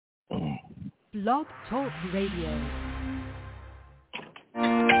Blog Talk Radio.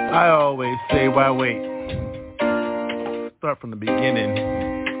 I always say, why wait? Start from the beginning.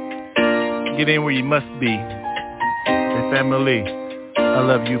 Get in where you must be. Hey, family, I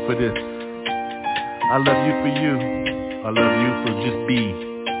love you for this. I love you for you. I love you for just be.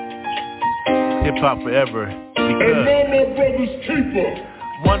 Hip-hop forever. Because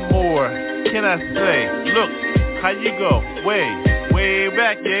one more, can I say, look, how you go? Way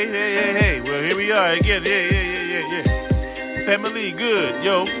back, hey. Well, here we are again, yeah. Family, good,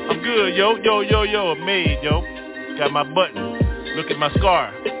 yo, I'm good, yo, I'm made, yo. Got my button, look at my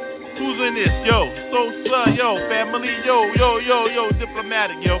scar. Who's in this, yo? So, yo, family, yo,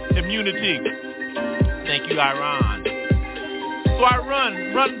 diplomatic, yo, immunity. Thank you, Iran. So I run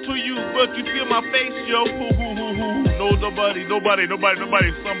to you, but you feel my face, yo. Hoo. No, nobody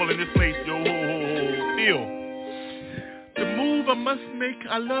stumble in this place, yo. Feel the move I must make.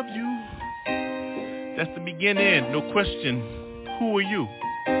 I love you. That's the beginning, no question. Who are you?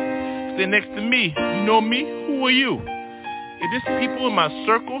 Stay next to me. You know me? Who are you? If this people in my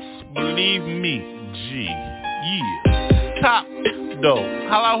circles, believe me, yeah. Top, though.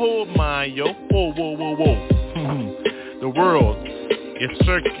 How I hold mine, yo. Whoa. The world is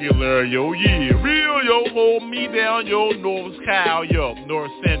circular, yo, yeah. Real, yo. Hold me down, yo. North Cal, yo.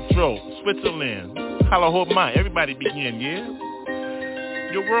 North Central, Switzerland. How I hold mine. Everybody begin, yeah.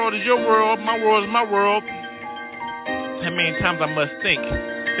 Your world is your world, my world is my world. How many times I must think,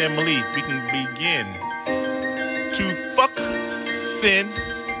 family, we can begin to fuck sin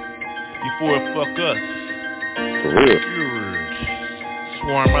before it fuck us.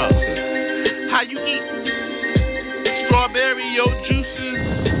 Swarm up. How you eat strawberry, yo, juices?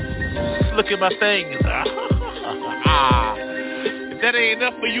 Look at my things. If that ain't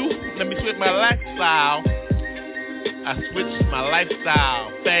enough for you, let me switch my lifestyle. I switched my lifestyle.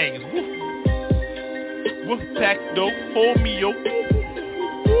 Things. WolfPack, though. Hold me, yo.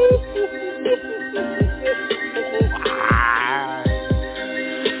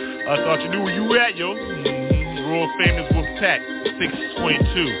 I thought you knew where you were at, yo. World famous WolfPack,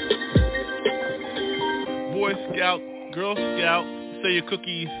 6.2. Boy Scout, Girl Scout, say your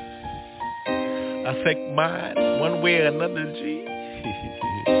cookies affect mine one way or another, G.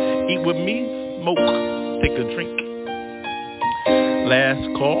 Eat with me, smoke, take a drink. Last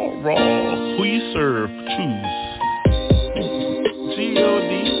call, raw. Who you serve? Choose.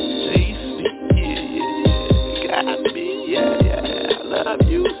 G-O-D-J-C. Yeah. Got me. Yeah. I love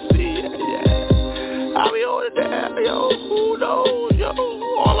you. See. Yeah. I'll be on it down, yo. Who knows, yo?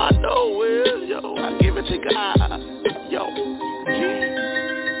 All I know is, yo, I give it to God. Yo. G-O-D-J-C.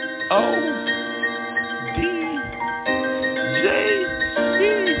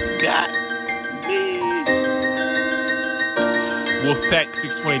 Got me. WolfPack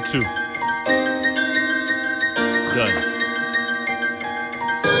 6.2. Done.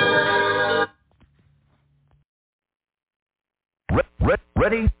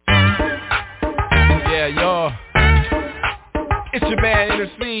 Ready? Yeah, y'all. It's your man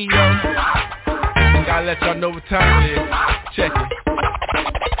Intercede, yo. Gotta let y'all know what time it is. Check it.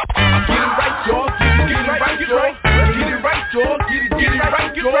 Get it right, y'all. Get it right, y'all. Get it right, y'all. Get it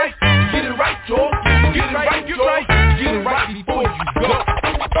right, y'all. Get it right, y'all. Get it right, y'all. Get it right before you go.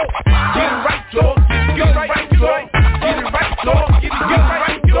 Get it right, y'all. Get it right, y'all. Get it right, y'all. Get it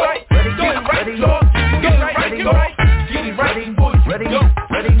right, y'all. Get it right, y'all. Get it right, y'all. Get it right before you go.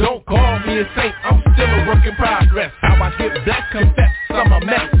 Don't call me a saint, I'm still a work in progress. How I get black, confess, I'm a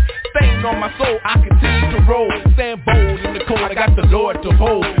mess. Stain on my soul, I continue to roll. Stand bold in the cold, I got the Lord to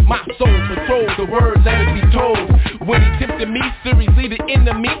hold. My soul patrols the word, let it be told. When he tempted me, seriously the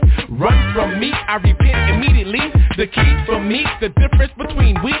enemy run from me, I repent immediately. The key for me, the difference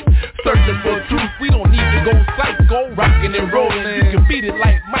between we searching for truth. We don't need to go psycho, rocking and rolling. You can beat it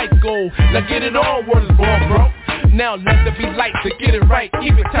like Michael. Now get it on, word is born, bro. Now let there be light to get it right,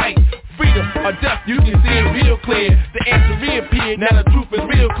 keep it tight. Freedom or death, you can see it real clear. The answer reappeared, now the truth is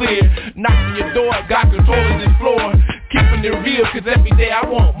real clear. Knocking your door, God controlling this floor. Keeping it real, cause every day I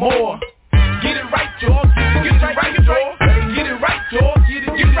want more. Get it right, y'all. Get it right, y'all. Get it right, y'all. Get it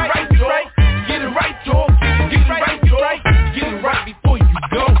right, y'all. Get it right, y'all. Get it right, y'all. Get it right before you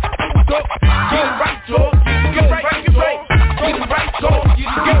go. Get it right, y'all. Get it right, y'all. Get it right, y'all. Get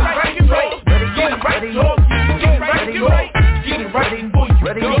it right, y'all. Get it right, y'all. Get it right, y'all. Get it right before you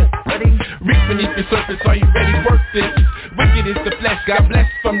go. Reach beneath the surface, are you ready? Work this. Wicked is the flesh, God bless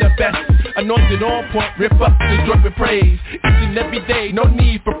from the best. Anointed on point, rip up the drug with praise. Each and every day, no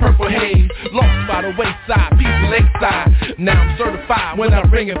need for purple haze. Lost by the wayside, people lakeside. Now I'm certified when I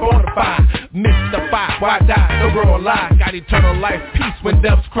bring it bonafide. Mystified, why die? The world lie. Got eternal life, peace when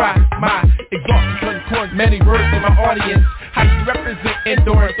doves cry. My Exhaustion, concords, many words to my audience. How you represent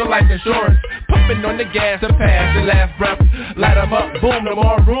endurance or life insurance. Pumping on the gas to pass the last breath. Light 'em up, boom, no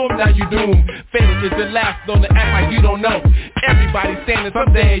more room, now you doom. Fatal is the last, don't act like you don't know. Everybody standing,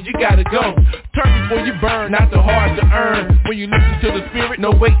 some days you gotta go. Turn before you burn, not so hard to earn. When you listen to the spirit,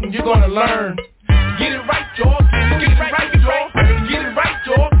 no waiting, you're gonna learn. Get it right, y'all, get it right, y'all. Get it right,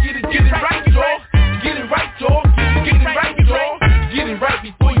 y'all, get it right, y'all. Get it right, y'all, get it right, y'all. Get it right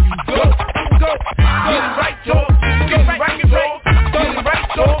before you go. Get it right, y'all, get it right, y'all. Get it right,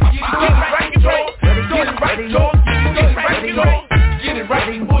 y'all, get it right, y'all. Get it right, y'all, get it right, y'all. Get it right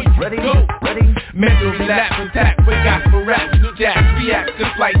before you go. Mental relapse attack with gospel rap. New jacks react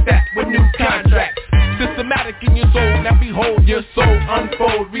just like that with new contracts. Systematic in your soul, now behold your soul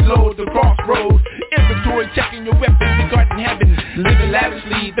unfold, reload the crossroads. Inventory checking your weapons, regarding heaven. Living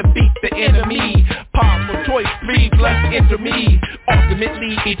lavishly, defeat the enemy. Powerful choice, 3 plus enter me.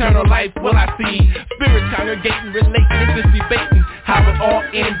 Ultimately, eternal life will I see. Spirits congregating, relating, just debating. How it all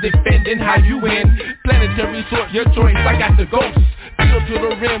ends, defending how you win. Planetary source, your choice, I got the ghost. Feel to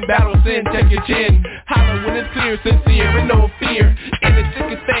the rim, battle sin, check your chin. Holler when it's clear, sincere, and no fear. In the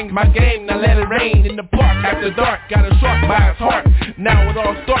thick of things, my game, now let it rain. In the park, after dark, got a shark by his heart. Now it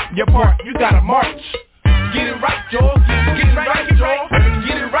all starts, your part, you gotta march. Get it right, y'all, get it right, y'all.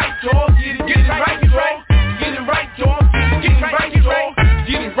 Get it right, y'all, get it right, y'all. Get it right, y'all, get it right, y'all.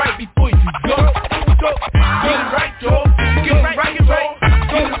 Get it right before you go. Get it right, y'all, get it right, y'all.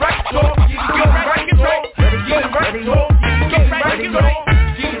 Get it right, y'all, get it right, y'all. Get it right, y'all, get it right, y'all.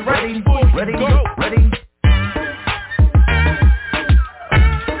 Get it right before you go.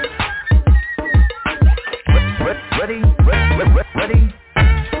 Ready,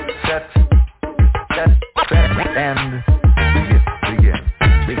 set, and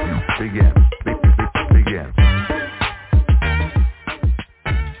begin.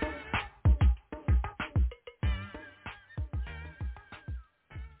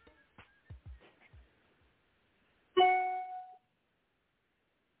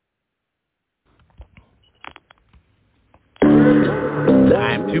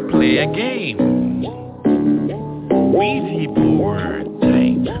 Time to play a game. Ouija board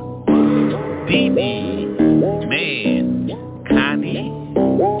type. DD, man, Connie,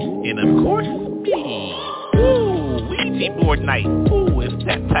 and of course me. Ooh, Ouija board night. Ooh, it's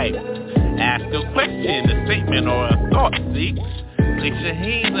that type. Ask a question, a statement, or a thought, see? Place your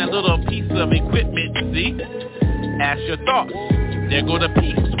hands on a little piece of equipment, see? Ask your thoughts. There go the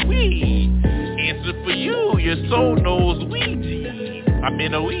piece. Wee. Answer for you. Your soul knows Ouija. I've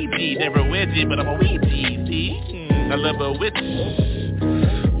been a Ouija, never a wedgie, but I'm a Ouija, see? I love a witch.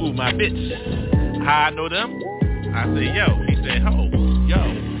 Ooh, my bitch. How I know them? I say, yo. He said, ho. Yo.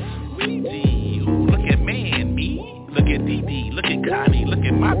 Ouija. Ooh, look at man, me. Look at DD. Look at Connie. Look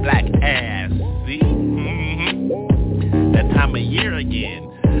at my black ass. See? Mm-hmm. That time of year again.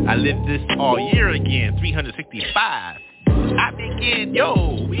 I live this all year again. 365. I begin, yo.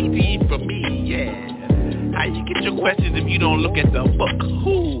 Ouija for me, yeah. How you get your questions if you don't look at the book?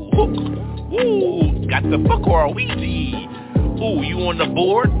 Ooh, got the book or a Ouija? Ooh, you on the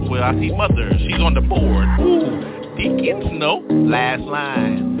board? Well, I see mother, she's on the board. Ooh, deacons, no, last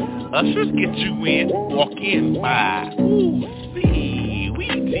line. Ushers get you in, walk in by. Ooh, see,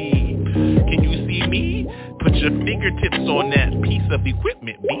 Ouija. Can you see me? Put your fingertips on that piece of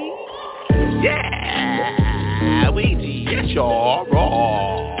equipment, B. Yeah, Ouija, yes, y'all,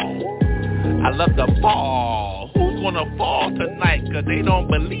 raw. I love the fall. Who's gonna fall tonight? Cause they don't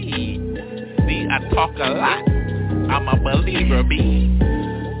believe. See, I talk a lot. I'm a believer, B.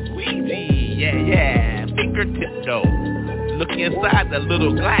 Ouija, yeah. Fingertip though. Look inside the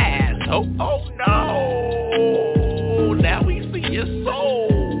little glass. Oh no. Now we see your soul.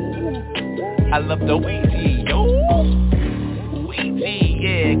 I love the Ouija, yo. Ouija,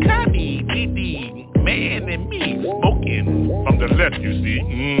 yeah. Connie, DD, man and me. Smoking from the left, you see.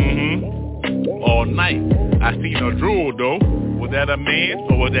 Mm-hmm. All night, I seen a drool though. Was that a man,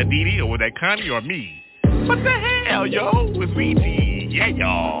 or was that Dee Dee, or was that Connie, or me? What the hell, yo? Was Ouija? Yeah,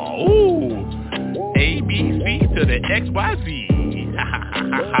 y'all. Ooh. A, B, C to the X, Y, Z. Ha ha ha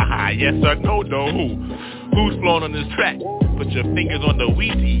ha ha. Yes or no, though. Who's flowing on this track? Put your fingers on the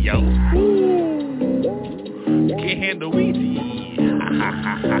Ouija, yo. Ooh. Can't handle Ouija.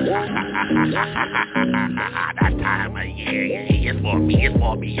 That time of year, it's for me, yeah.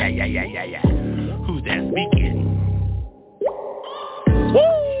 Who's that speaking?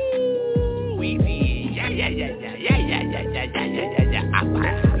 Woo! Ouija, yeah.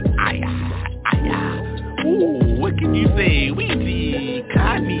 Ooh, what can you say? Ouija,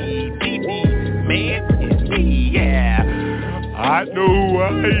 Connie, DD, man, it's me, yeah. I know who I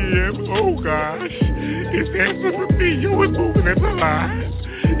am. Oh gosh, it's answer for me. Yo, it's moving. It's alive.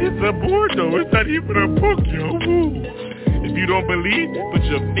 It's a board though. It's not even a book, yo. Woo. If you don't believe, put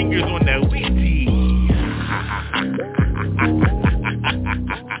your fingers on that Ouija.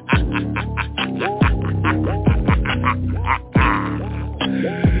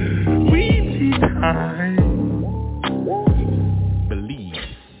 Ouija time. Believe.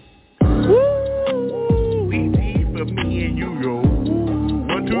 Woo! Ouija for me and you, yo.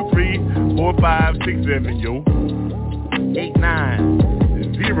 1, 2, 3, 4, 5, 6, 7, yo. 8,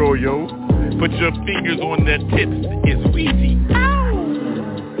 9, 0, yo. Put your fingers on the tips. It's Ouija. Ow!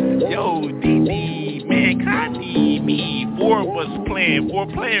 Yo, DD, man, Connie, me. 4 of us playing, 4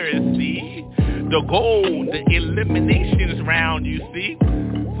 players, see? The goal, the eliminations round, you see?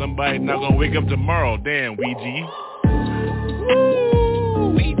 Somebody's not gonna wake up tomorrow. Damn, Ouija.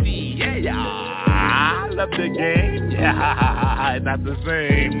 Woo! Ouija, yeah. I love the game. Yeah, not the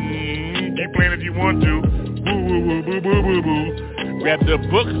same. Keep playing if you want to. Boo, boo, boo, boo, boo, boo, boo. Grab the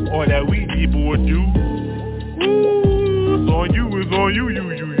book or that Ouija board, you. Woo, it's on you, you.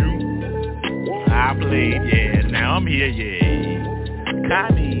 I played, yeah, now I'm here, yeah.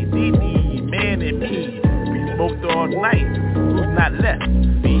 Connie, DD, man and me. We smoked all night, who's not left?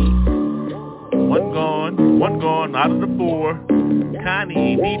 See, one gone out of the 4.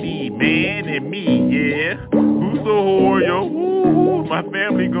 Connie, DD, man and me, yeah. Who's the whore, yo? Woo, my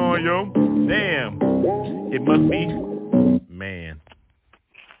family gone, yo. Damn, it must be man.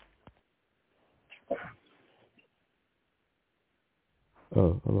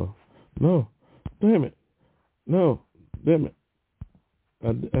 Oh, hello. No, damn it. No, damn it. A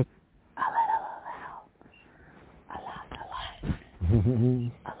little. A lot. A little.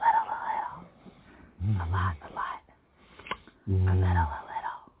 A lot. A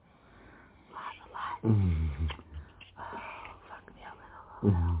little. Oh, fuck me a little.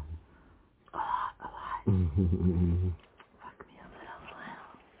 A lot. Fuck me a little. Fuck me a little.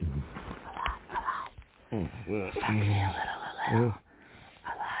 A lot. Fuck me a little. A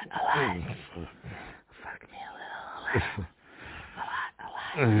lot.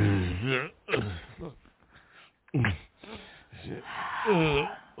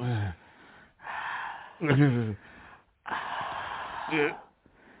 Shit.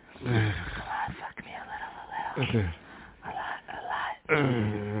 Fuck me a little. Okay. A lot.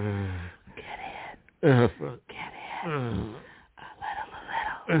 Get in. Get in. A little.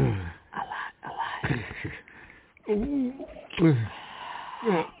 A lot.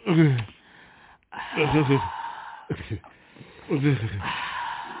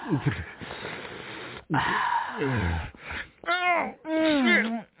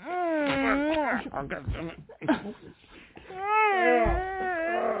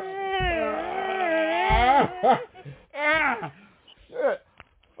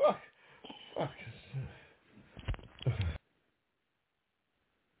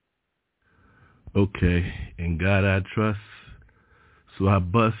 Okay, in God I trust, so I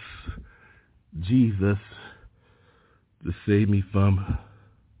bust Jesus to save me from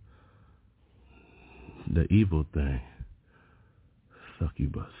the evil thing.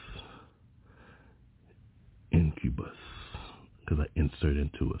 Succubus. Incubus. Because I insert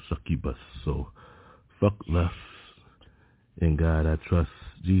into a succubus. So, fuck lust. In God I trust.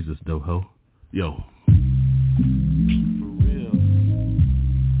 Jesus, though, ho. Yo. For real.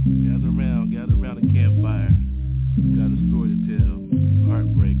 Gather around the campfire. Got a story to tell.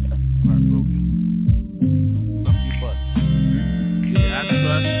 Heartbreak. Heartbroken. Succubus. Yeah, I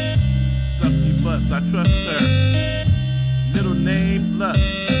trust. Succubus. I trust her. Middle name, Lust.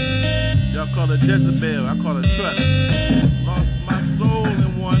 Y'all call her Jezebel. I call her Trust. Lost my soul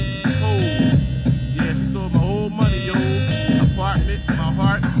in one hole. Yeah, she stole my whole money, yo. Apartment, my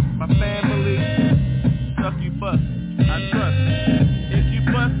heart, my family. Succubus. I trust.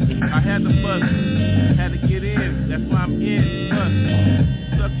 Incubus. I had to bust. Had to get in. That's why I'm in. Bust.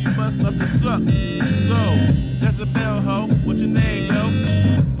 Succubus love to suck. So, Jezebel, ho. What's your name, yo?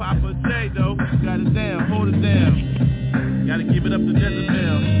 Papa J, though. Got it down. Hold it down. Gotta give it up to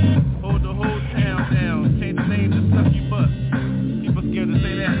Jezebel. Hold the whole town down. Change the name to Succubus. People scared to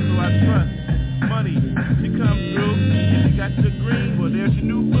say that, so I trust. Money, she comes through. If you got your green, well, there's your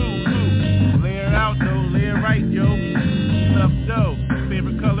new boo. Lay her out, though. Lay her right, yo. She loves dough.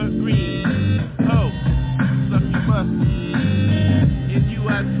 Favorite color, green. Oh, Succubus. In you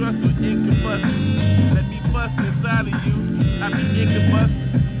I trust with incubus. Let me bust inside of you. I be incubus.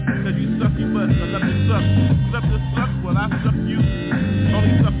 Cause you succubus. I love to suck. Love to suck, well I suck you.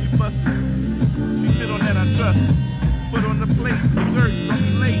 Only succubus. She sit on that I trust. Put on the plate, dessert, don't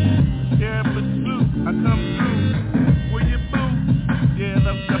be late. Hair but blue, I come through. Where you boo?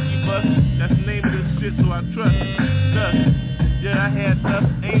 bus. That's the name of this shit, so I trust. Dust. Yeah, I had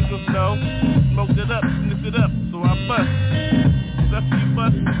dust. Angels know. Smoked it up, sniffed it up, so I bust.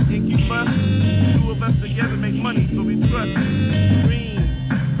 Succubus, incubus. Two of us together make money, so we trust. Green,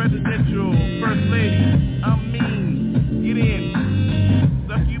 presidential, first lady. I'm mean. Get in.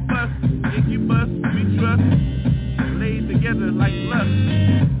 Succubus, incubus, we trust. Laid together like lust.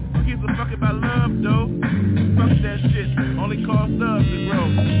 Who gives a fuck about love, though? Fuck that shit. Only cause love to grow.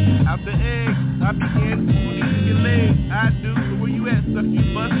 Out the egg, I begin. Who needs to get laid? I do. So where you at,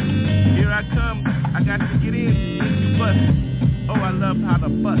 succubus? Here I come. I got to get in. Incubus. Oh, I love how to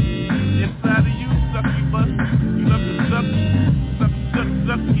bust. Inside of you, succubus. You love to suck. Suck, suck,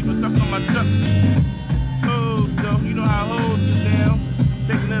 suck. Keep a suck on my chuck. Oh, so you know how hoes get down.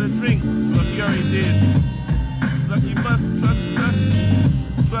 Take another drink. Well, she already did. Succubus, trust, trust.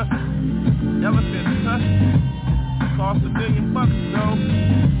 Trust. Elephant, trust. Cost $1 million, though.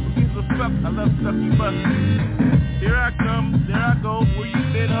 Who gives a fuck? I love succubus. Here I come. There I go. Where you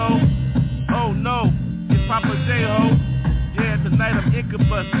been, ho? Oh, no. It's Papa J, ho. Yeah, tonight I'm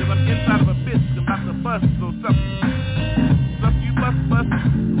incubus, cause I'm inside of a bitch, I'm about to bust, so suck you bust,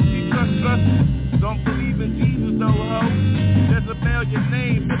 she trust, don't believe in Jesus though, ho. Jezebel, your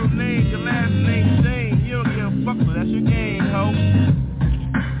name, middle name, your last name, Shane, you don't give a fuck, so that's your game, ho.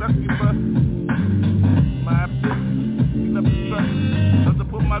 Suck you bust, my bitch, you love to trust, love to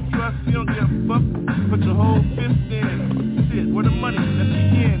put my trust, you don't give a fuck, put your whole fist in, shit, where the money, let's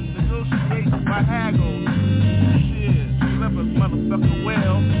begin, negotiate, my haggle. Motherfucker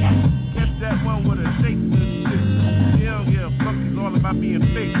well. Catch that one with a shake this shit. You don't give a fuck, it's all about being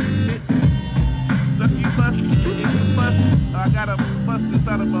fake, bitch. Succubus, incubus, I got a bust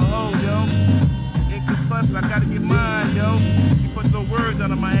inside of a hole, yo. Incubus, I gotta get mine, yo. You put some words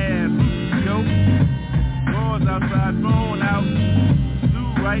under my ass, yo. Doors outside, thrown out. Do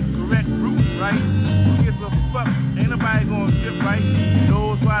right, correct, root right. Who gives a fuck? Ain't nobody gonna get right.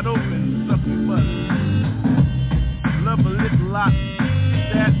 Doors wide open, succubus. Love a little lot.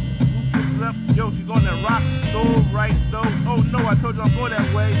 That who up? Yo, she's on that rock. So right, so oh no, I told you I'm going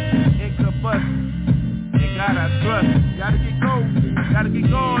that way. Incubus. And God I trust. Gotta get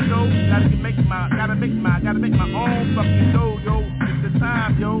going though. Gotta make my own fucking dough, yo. It's the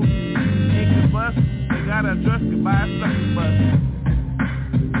time, yo. Incubus. And God I trust. Goodbye, succubus.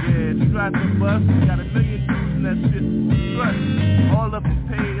 Yeah, she drives the bus. Got $1 million dudes in that shit. Trust. All of them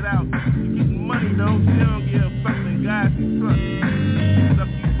paid out. You getting money though. She don't give a fuck. God you trust.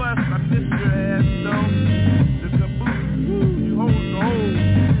 Succubus, I miss your ass though. The caboose, woo, you hold the whole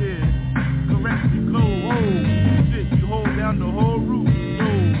shit. Correct, you glow, hold shit. You hold down the whole roof, so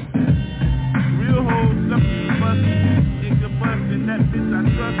real hold succubus, incubus, and that bitch I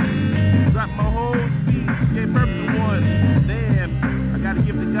trust. Drop my whole seat, gave birth to one. Damn, I gotta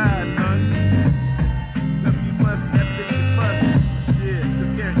give the God, son. Succubus, that bitch is bust. Yeah, took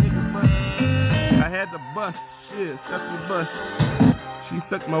care of incubus. I had to bust. Yeah, succubus. She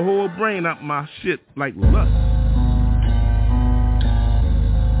sucked my whole brain out my shit like lust.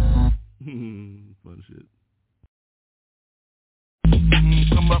 Fun shit.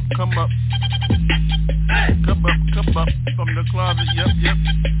 Come up. Hey. Come up from the closet, yep.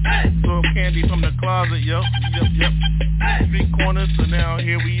 Throw candy from the closet, yep. Hey. Street corners, so now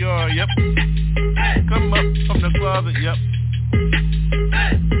here we are, yep. Hey. Come up from the closet, yep.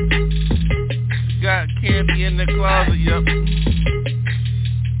 Hey. Got candy in the closet, yep.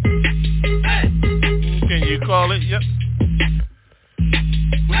 Can you call it, yep?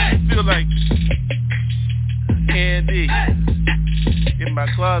 What do you feel like? Candy in my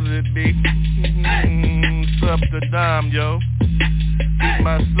closet, big. Sub the dime, yo. Eat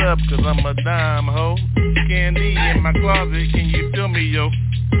my sub, cause I'm a dime, ho. Candy in my closet, can you feel me, yo?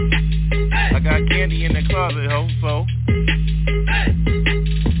 I got candy in the closet, ho, so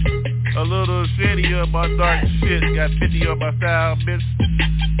a little shady about dark shit. Got 50 on my style, bitch.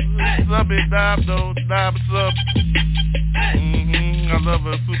 Sub it, dime, though. Dime sub. I love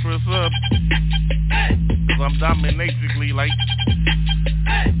a super sub. Cause I'm dominatrically like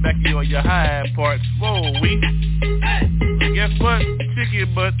back of your high parts. Whoa, weak. So guess what?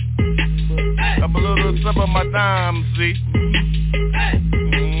 Chicken butt. I'm a little sub on my dime, see?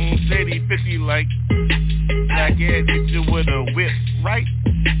 Shady 50 like black ass hit you with a whip, right?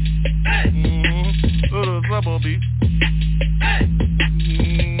 Little trouble beat.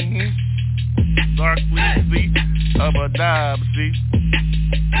 Dark see of a dive, see.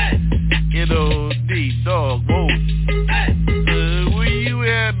 N-O-D, dog, whoa. Where you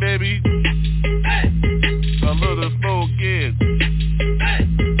at, baby? A little slow kid.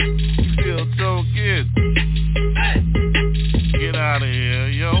 You still choking. Get out of here,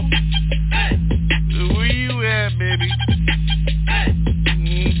 yo.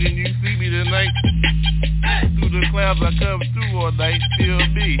 all night, feel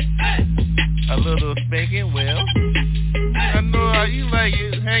me. A little spanking, well, I know how you like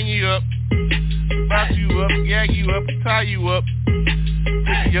it. Hang you up, box you up, gag you up, tie you up,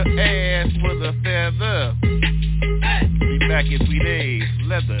 stick your ass with a feather. Be back in 3 days,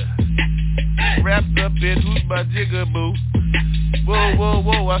 leather. Wrapped up in who's my jigaboo. Whoa, whoa,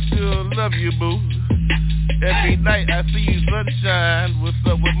 whoa, I still love you, boo. Every night I see you sunshine. What's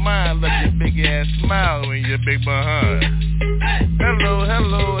up with mine? Look your big ass smile when you're big behind. Hello,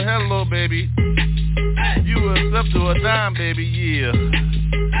 hello, hello, baby. You was up to a dime, baby, yeah.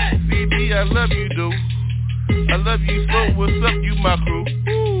 See me, I love you, dude. I love you so. What's up, you my crew?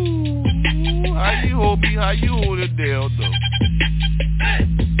 Ooh, how you hold me? How you hold it down, though?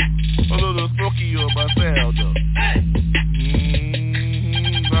 A little smoky on my sound, though.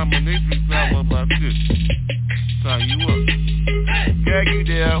 Dominatrix sound on my shit. Tie you up, gag you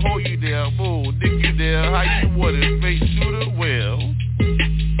down, hold you down, move, dick you down, how you want it, straight shooter, well,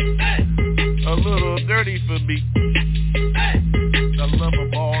 a little dirty for me, I love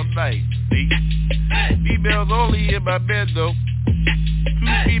them all night, see, females only in my bed though,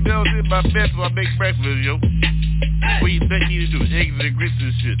 2 females in my bed so I make breakfast, yo, what you think you do, eggs and grits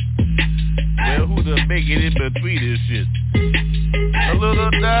and shit, well, who to make it in between this shit, a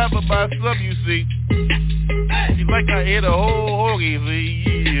little dime for my sub, you see, she like I ate a whole hoagie, see,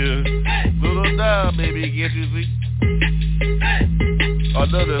 yeah. Little dime, baby, can't you see?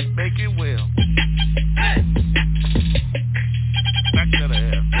 Another spanking well. Back that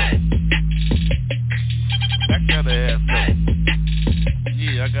ass up. Back that ass up.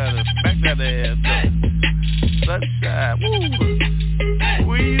 Yeah, I gotta smack that ass up. Sunshine, woo.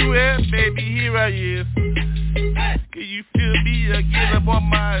 Where you at, baby? Here I is. Can you feel me again? I'm on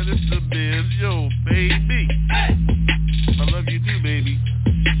my list of biz, yo, baby. I love you too, baby.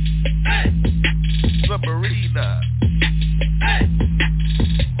 Submarina.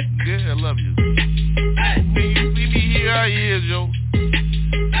 Yeah, I love you. When you see me here, I is, yo.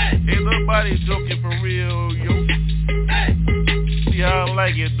 Ain't nobody joking for real, yo. See how I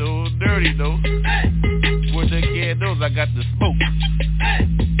like it, though. Dirty, though. Where the candles, I got the smoke.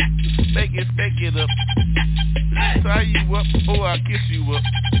 Spank it up. Tie you up, oh, I'll kiss you up.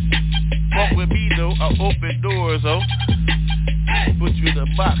 Walk with me, though, I'll open doors, oh. Put you in a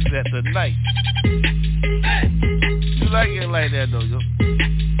box at the night. You like it like that, though, yo.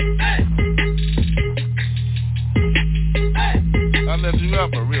 I left you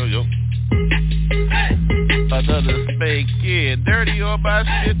out for real, yo. Another spank kid. Dirty on my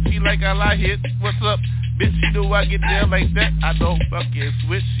shit, she like I like it. What's up? Bitch, you know I get down like that. I don't fucking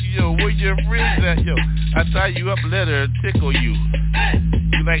switch. Yo, where your friends at, yo? I tie you up, let her tickle you.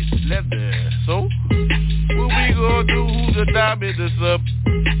 You like leather, so? What we gonna do? Who's the dime in the sub?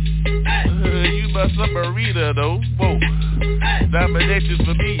 You my submarina, though. Whoa. Dominations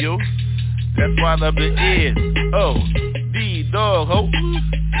for me, yo. That's why I love the end. Oh, D, dog, ho.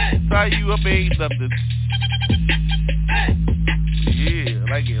 Tie you up ain't nothing. Yeah, I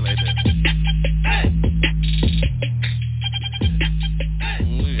like it like that.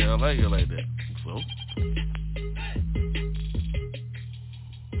 I like it like that. So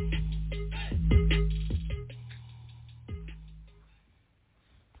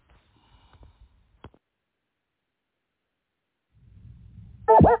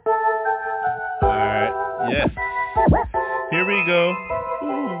alright, yes. Here we go.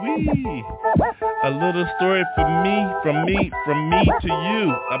 Ooh-wee. A little story from me to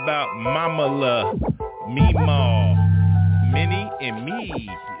you about Mama Love, Meemaw, Minnie and me.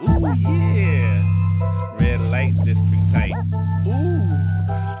 Ooh, yeah. Red light district tight.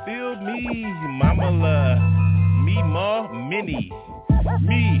 Ooh, feel me, Mama Love, Meemaw, Minnie.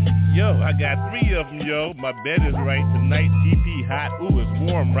 Me, yo, I got 3 of them, yo. My bed is right tonight, TP hot. Ooh,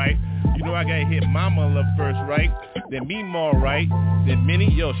 it's warm, right? You know I gotta hit Mama Love first, right? Then Meemaw, right? Then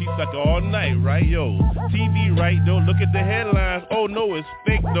Minnie, yo, she suck all night, right? Yo, TV, right? Though, look at the headlines. Oh, no, it's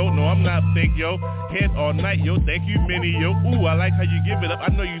fake, though. No, I'm not fake, yo. Head all night, yo. Thank you, Minnie, yo. Ooh, I like how you give it up. I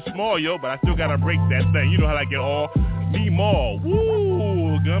know you small, yo, but I still gotta break that thing. You know how I like it all. Meemaw,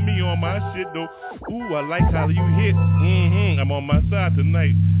 woo, gummy on my shit, though. Ooh, I like how you hit. I'm on my side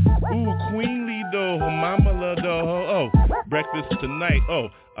tonight. Ooh, queenly, though. Mama Love, though. Oh, breakfast tonight. Oh,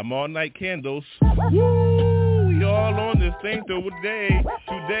 I'm all night candles. Woo, we all on this thing though today,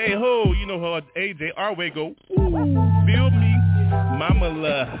 ho, you know how AJ our way go. Ooh, feel me, Mama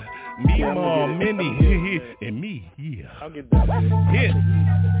Love, Meemaw, Minnie, and me, yeah. I'll get that. Hit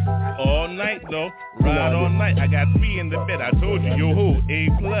all night though, ride all night. I got 3 in the bed. I told you, yo ho, A+.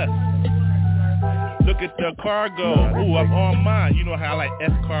 Look at the cargo. Ooh, I'm on mine. You know how I like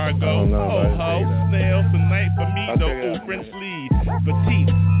escargot. Ho, snail tonight for me though. Ooh, French lead, petite.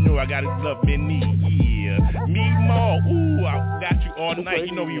 You know I gotta love many. Yeah, me more. Ooh, I got you all night.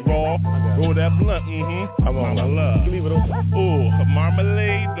 You know we raw. Roll that blunt. Mama love. Ooh,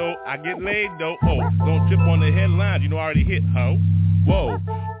 marmalade though. I get laid though. Oh, don't trip on the headlines. You know I already hit ho. Whoa.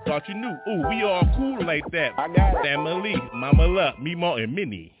 Thought you knew. Ooh, we all cool like that. I got it. Family, Mama Love, me more and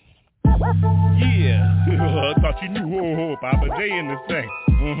Minnie. Yeah. Thought you knew. Oh, Papa J in this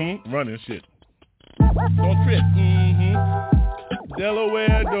thing. Running shit. Don't trip.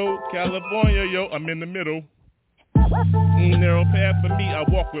 Delaware though, California, yo, I'm in the middle. Narrow path for me, I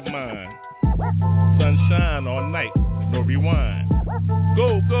walk with mine. Sunshine all night, no rewind.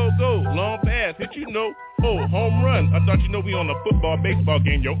 Go, go, go, long pass, hit you know. Oh, home run. I thought you know we on a football, baseball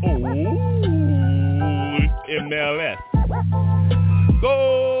game, yo. Oh, MLS.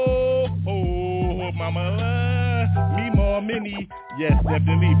 Go, oh, mama, me more mini. Yes,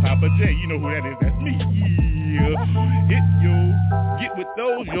 definitely, Papa J. You know who that is, that's me. Yeah, hit yo, get with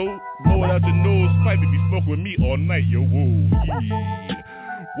those, yo. Blow it out your nose, pipe if you smoke with me all night, yo. Whoa, yeah.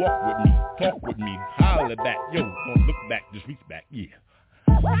 Walk with me, talk with me, holler back, yo. Don't look back, just reach back, yeah.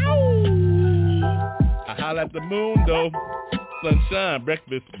 I holler at the moon though. Sunshine,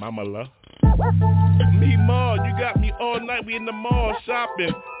 breakfast, mama love. Me ma, you got me all night. We in the mall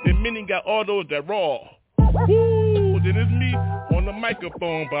shopping. Then Minnie got all those that raw. Woo, then it's me on the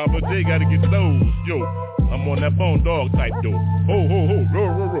microphone. Baba J gotta get those. Yo, I'm on that phone dog type though. Ho ho ho,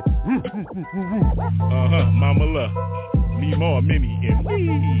 roar roar roar. Mama love. Me ma, Minnie and me.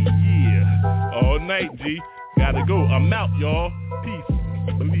 Yeah, all night G. Gotta go. I'm out, y'all. Peace.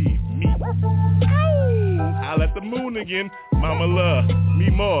 Believe me. I'll at the moon again. Mama love. Me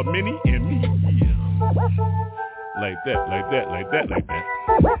more, Minnie and me. Yeah. Like that, like that, like that, like that.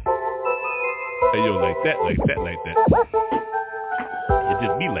 Hey yo, like that, like that, like that. It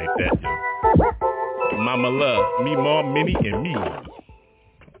just be like that, yo. Mama love. Me more, Minnie and me.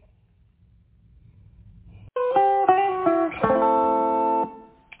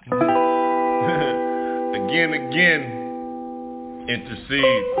 Again,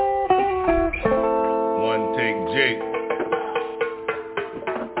 intercede. One take Jake.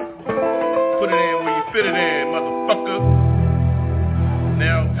 Put it in where you fit it in, motherfucker.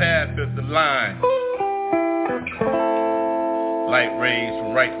 Now path is the line. Light rays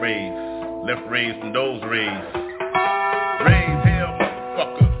from right rays, left rays from those rays. Rays, hell,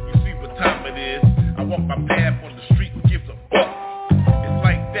 motherfucker. You see what time it is. I walk my path on the street and gives a fuck. It's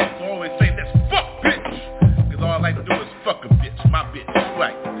like that, so I always say that's fuck, bitch. Cause all I like to do is fuck a bitch, my bitch,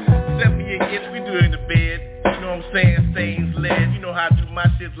 right. 78 inch, we do it in the bed. You know what I'm saying? Stains lead. You know how I do my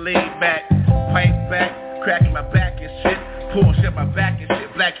shit laid back. Pipe back, cracking my back and shit. Pull shit my back and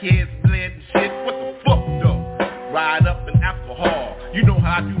shit. Black heads bled and shit. What the fuck though? Ride up in alcohol. You know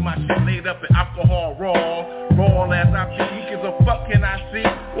how I do my shit laid up in alcohol raw. Raw as I feel. You give a fuck can I see?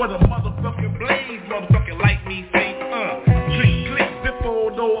 What a motherfucking blaze motherfucking like me see. Click, click,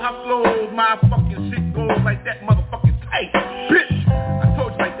 before though. How flows my fucking shit goes like that motherfucking tight. Bitch, I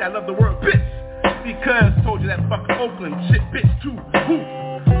told you like that. I love the word bitch. Because I told you that fucking Oakland shit bitch too. Who?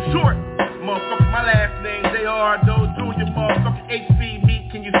 Short. Motherfucker, my last name, J.R. Doe, Junior, motherfucking HC, me,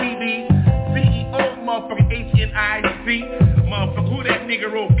 can you see me? CEO, motherfucking HNIC, motherfucker, who that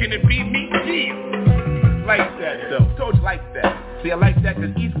nigga wrote, can it be me? Yeah. Like that, though, told you like that. See, I like that,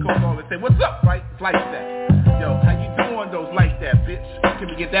 cause East Coast always say, what's up, right? It's like that. Yo, how you doing, those like that, bitch? Can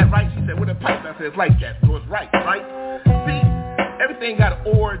we get that right? She said, what a pipe? I said, it's like that, so it's right? See? Everything got an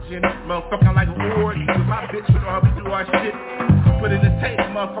origin, motherfucker, I like an origin. With my bitch, you know how we do our shit. Put in the tape,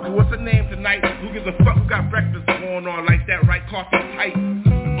 motherfucker, what's her name tonight? Who gives a fuck? Who got breakfast going on like that, right? Coffee tight.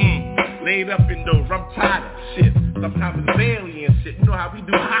 Laid up in those, I'm tired of shit. Sometimes it's alien shit. You know how we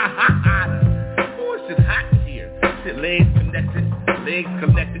do hotter. Oh, it's just hot here. Shit, legs connected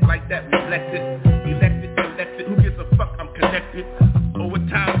like that, reflected, elected, connected. Who gives a fuck? I'm connected. Over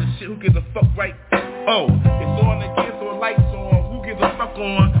time, the shit, who gives a fuck, right? Oh, it's on again, so the lights on. Who gives a fuck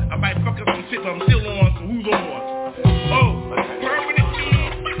on? I might fuck up some shit, but I'm still on, so who's on? Oh, permanent me.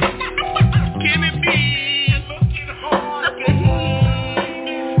 Can it be? Looking hard. Look at him.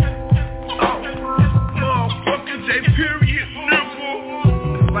 Oh, motherfucker, J period,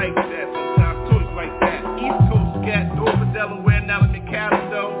 nigga. Like that, sometimes told it like that. East Coast scat, over Delaware, now I'm in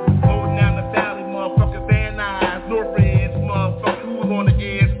Calido. Holding down the valley, motherfucker, Van Nuys, North Reds, motherfucker, who's on the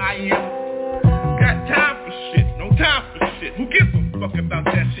edge? I am. Got time for shit, no time for shit. Who gives a fuck about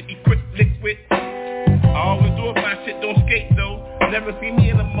that shit? Equip liquid. I always do it, my shit don't skate though. Never see me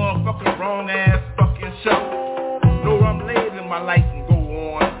in a motherfucking wrong ass fucking show. Know I'm laid in my light and go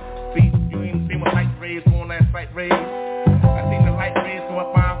on. See, you ain't seen my light ray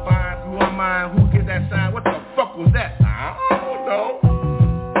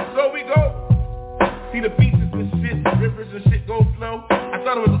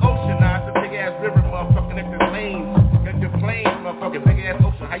thought it was an ocean, nah, it's a big ass river, motherfucking at the lanes, at the plains, motherfucking big ass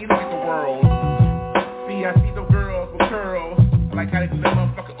ocean. How you look at the world? See, I see the girls with curls. I like how they do that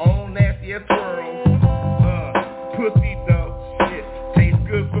motherfucking own nasty ass twirls. Pussy though, shit, tastes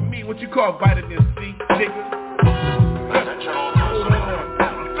good for me. What you call vitamin C, nigga? Hold on.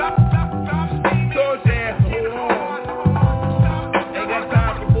 Told your ass to hold on. Ain't got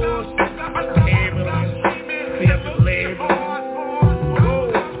time for bullshit. Label, see up the label.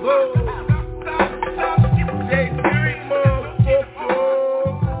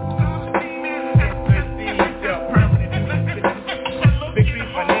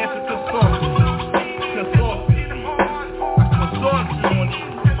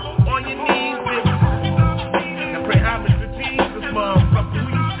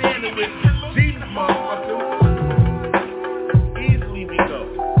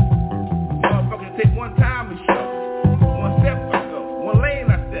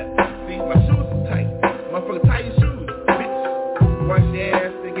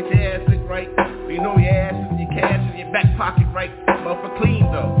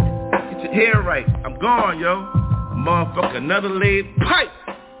 Hair right, I'm gone, yo. Motherfucker, another laid pipe,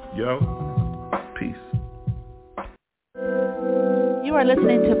 yo. Peace. You are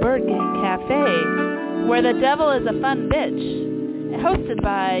listening to ByrdGang Cafe, where the devil is a fun bitch. Hosted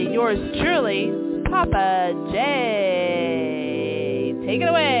by yours truly, Papa J. Take it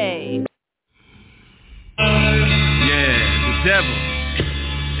away. Yeah, the devil.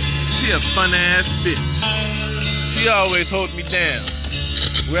 She a fun ass bitch. She always holds me down.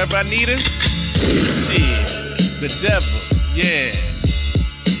 Wherever I need her, shit, the devil, yeah.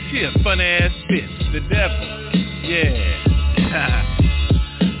 She a fun ass bitch, the devil, yeah.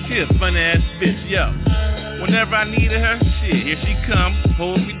 She a fun ass bitch, yo. Whenever I needed her, shit, here she come,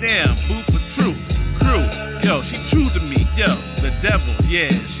 hold me down, boo for true, crew, yo, she true to me, yo. The devil,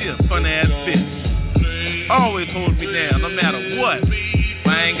 yeah, she a fun ass bitch. Always hold me down, no matter what. If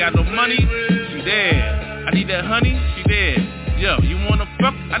I ain't got no money, she there. I need that honey, she there. Yo, you wanna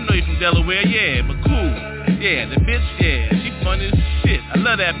fuck? I know you from Delaware, yeah, but cool. Yeah, the bitch, yeah, she fun as shit. I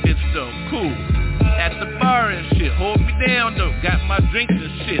love that bitch though, cool. At the bar and shit, hold me down though. Got my drinks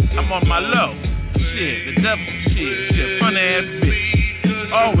and shit, I'm on my low. Shit, the devil, shit, she a fun ass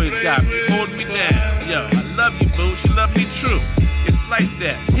bitch. Always got me, hold me down. Yo, I love you, boo, she love me true. It's like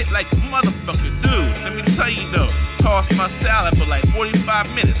that, hit like a motherfucker, dude. Let me tell you though, toss my salad for like 45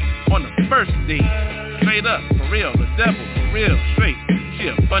 minutes on the first date. Straight up, for real, the devil, for real, straight. She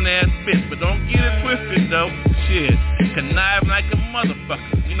a fun ass bitch, but don't get it twisted though. Shit, connive like a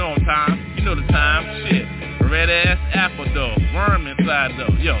motherfucker. You know time, you know the time. Shit, a red ass apple though, worm inside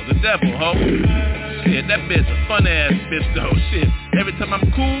though. Yo, the devil, ho. Shit, that bitch a fun ass bitch though. Shit, every time I'm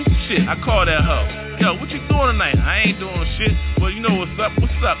cool, shit, I call that hoe. Yo, what you doing tonight? I ain't doing shit. Well, you know what's up?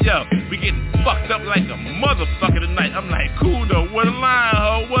 What's up? Yo, we getting fucked up like a motherfucker tonight. I'm like, cool though. What a line,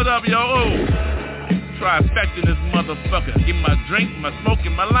 ho. What up, yo? Oh. Trifecta this motherfucker. Get my drink, my smoke,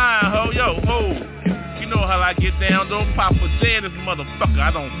 and my line, ho, yo, ho. You know how I get down, don't Papa J this motherfucker.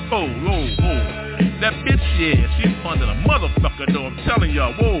 I don't fold, whoa, whoa. That bitch, yeah, she's fun than a motherfucker, though. I'm telling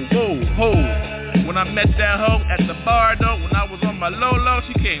y'all, whoa, whoa, ho. When I met that hoe at the bar, though, when I was on my low,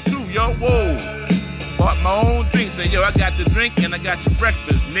 she came through, yo, whoa. Bought my own drink, said, yo, I got the drink and I got your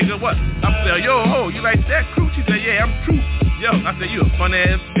breakfast, nigga, what? I'm saying, yo, ho, you like that crew? She said, yeah, I'm true. Yo, I said, you a fun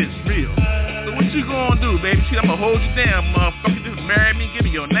ass bitch, real. So what you gonna do, baby? Shit, I'ma hold you down, motherfucker. Just marry me, give me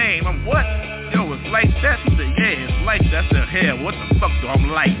your name. I'm what? Yo, it's like that? She said, yeah, it's like that. I said, hell, what the fuck do I'm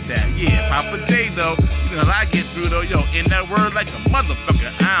like that? Yeah, Papa J, though. You know how I get through, though. Yo, in that word like a motherfucker,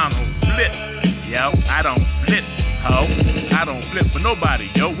 I don't flip. Yo, I don't flip, ho. I don't flip for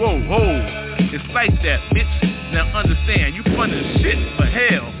nobody, yo. Whoa, whoa. It's like that, bitch. Now understand, you fun as shit, but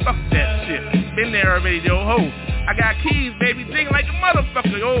hell, fuck that shit. Been there already, yo, ho. I got keys, baby, ding like a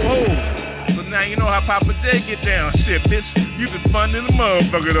motherfucker, yo, ho. So now you know how Papa J get down, shit, bitch. You been fun in the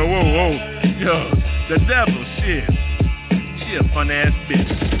motherfucker, though, whoa, whoa. Yo, the devil, shit. She a fun ass bitch. I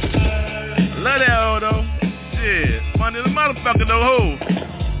love that hoe, though. Shit, fun in the motherfucker, though, ho.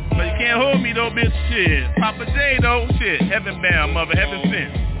 But you can't hold me, though, bitch, shit. Papa J, though, shit. Heaven bound, mother, heaven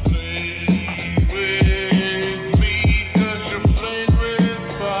sent.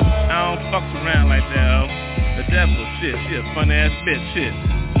 I don't fuck around like that, ho. The devil, shit, she a fun ass bitch, shit.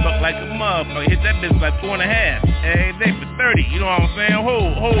 Fuck like a motherfucker, hit that bitch like 4.5 every day for 30, you know what I'm saying?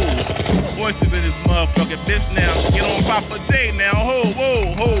 Ho, voices in this motherfucking bitch now. Get on Papa J now, ho,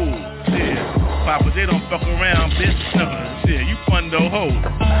 shit. Papa J don't fuck around, bitch, no, shit, you fun though, ho.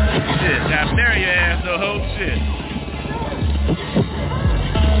 Shit, gotta marry your ass though, ho, shit.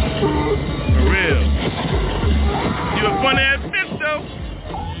 For real. You a fun ass bitch though.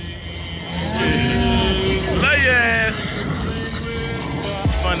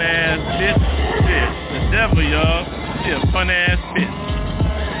 devil, y'all. She a fun ass bitch.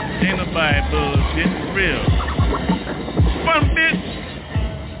 Ain't nobody bullshit, for real. Fun bitch.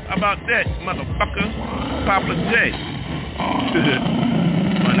 How about that, motherfucker? Papa J.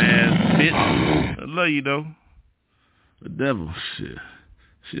 Fun ass bitch. I love you though. The devil, shit.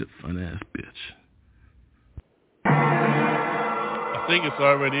 She a fun ass bitch. I think it's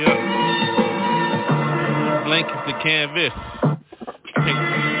already up. Blank is the canvas.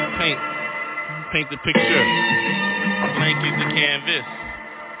 Paint the picture. Blank is the canvas.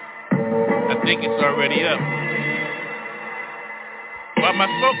 I think it's already up. Why my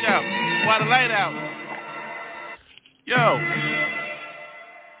smoke out? Why the light out? Yo.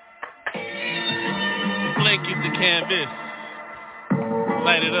 Blank is the canvas.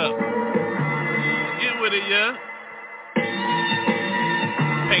 Light it up. Get with it, yeah.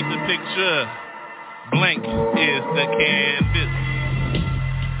 Paint the picture. Blank is the canvas.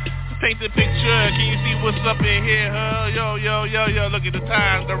 Paint the picture. Can you see what's up in here, huh? Yo. Look at the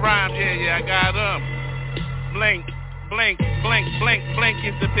time, the rhyme. Yeah, I got blank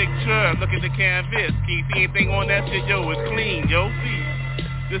is the picture. Look at the canvas. Can you see anything on that shit? Yo, it's clean. Yo, see.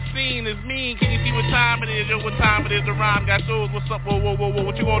 The scene is mean. Can you see what time it is? Yo, what time it is? The rhyme got those. What's up? Whoa.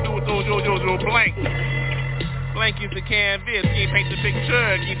 What you gonna do with those? Yo. Blank. Blank is the canvas. Can you paint the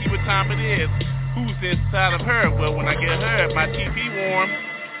picture? Can you see what time it is? Who's inside of her? Well, when I get her, my TV warm.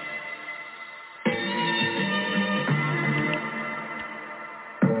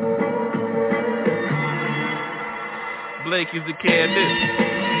 Blake is the canvas.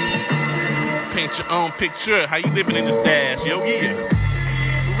 Paint your own picture. How you living in the stash? Yo, yeah.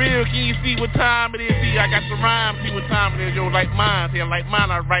 For real, can you see what time it is? See, I got the rhyme. See what time it is? Yo, like mine. See, I like mine.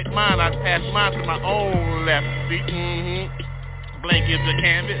 I write mine. I pass mine to my own left. See? Blank is the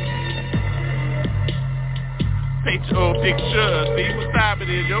canvas. Paint your own picture. See what time it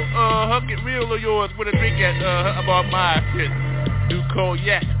is? Yo, get real of yours with a drink at, about my shit. Do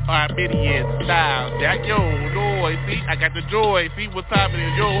cognac, Armenian style. That yo, joy, see, I got the joy. See what time it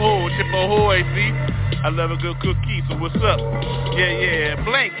is? Yo, ho, chip ahoy, see. I love a good cookie, so what's up? Yeah,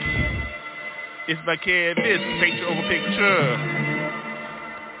 blank. It's my canvas, paint your own picture.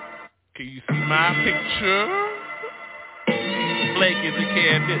 Can you see my picture? Blank is the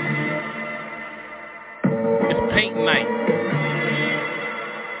canvas. It's paint night.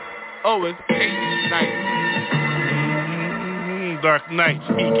 Oh, it's paint night. Dark night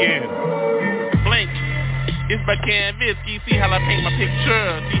speaking. Blank. It's my canvas. Can you see how I paint my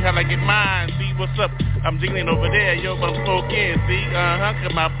picture? See how I get mine? See what's up? I'm jiggling over there, yo, but I'm smoking. See,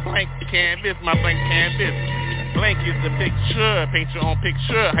 cause my blank canvas, my blank canvas. Blank is the picture. Paint your own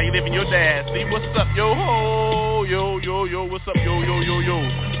picture. How you living your dad? See what's up, yo ho, yo, what's up, yo.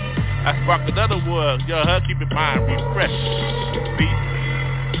 I spark another word, yo, keep it mind refreshed. See?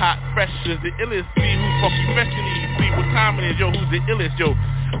 Hot fresh is the illest. See who's funky fresh in these. See what time it is, yo, who's the illest, yo.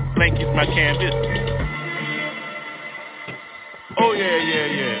 Blank is my canvas. Oh yeah.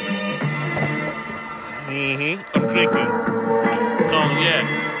 I'm drinking cognac.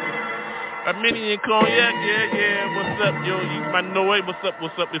 Armenian cognac, yeah. What's up, yo? You my noise. What's up?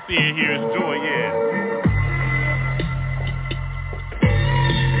 It's in here. It's joy, yeah.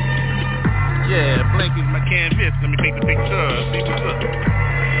 Yeah, blank is my canvas. Let me take the picture. See what's up.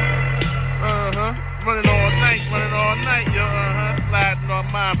 Running all night, yo, sliding on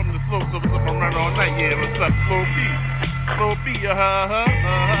mine from the slope, so I'm running all night, yeah, what's up, slow beat,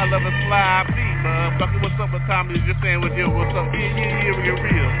 I love a slide beat, motherfucker, what's up, what time is it? Just saying with you, what's up, yeah, we get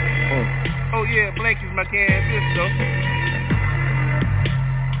real. Oh yeah, blank is my canvas, though.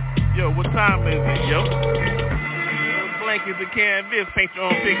 Yo, what time is it, yo? Blank is the canvas, paint your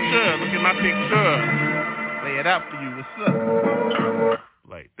own picture, look at my picture, lay it out for you, what's up?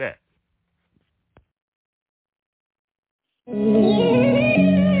 Like that.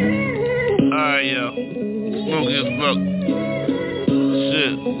 Alright, yo. Smoky as fuck.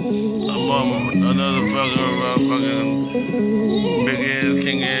 Shit. I'm on another fucking big ass,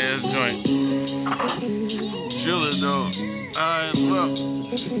 king ass joint. Chill it though. Alright, fuck.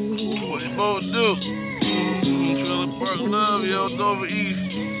 What you supposed to do? Trailer Park Love, yo, Dover East.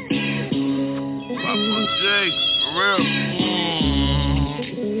 Papa Jake, for real.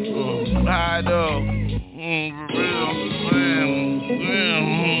 High though. For real, man.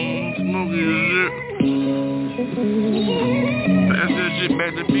 Smoky as shit. Pass that shit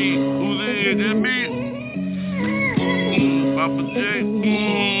back to me. Who's in here? Just me. Papa J.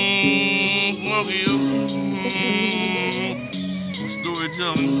 Smoky, yo.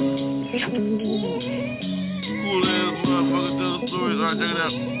 Storytelling. Cool ass motherfucker telling stories. Alright, check it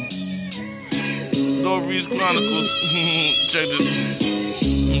out. Dover East Chronicles. Check this.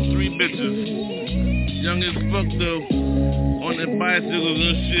 3 bitches. young as fuck though, on their bicycles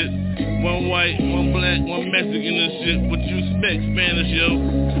and shit. One white, one black, one Mexican and shit. What you expect, Spanish, yo?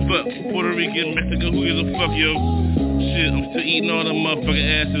 Fuck, Puerto Rican, Mexican, who gives a fuck, yo? Shit, I'm still eating all the motherfucking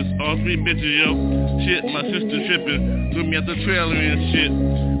asses. All three bitches, yo. Shit, my sister tripping, threw me out the trailer and shit.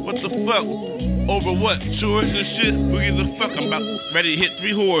 What the fuck? Over what? Chores and shit? Who gives a fuck? I'm about ready to hit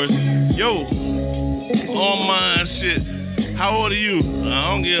 3 whores. Yo, all mine, shit. How old are you? I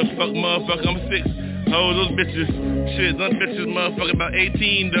don't give a fuck, motherfucker, I'm 6. Oh, those bitches, shit, those bitches motherfucking about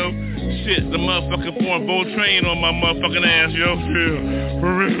 18 though. Shit, the motherfucker pouring Bowl Train on my motherfucking ass, yo. Shit,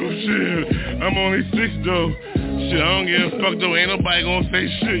 for real, shit. I'm only 6 though. Shit, I don't give a fuck though. Ain't nobody gonna say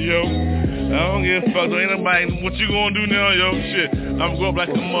shit, yo. I don't give a fuck though. Ain't nobody. What you gonna do now, yo? Shit, I'm going up like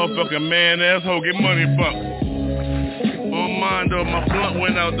a motherfucking man asshole. Get money, fuck. On mine though, my blunt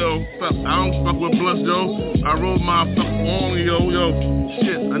went out though. Fuck, I don't fuck with blunts though. I rolled my fuck only, yo.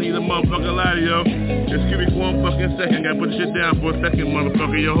 Shit, I need a motherfucking lighter, yo. Just give me 1 fucking second. Gotta put the shit down for a second,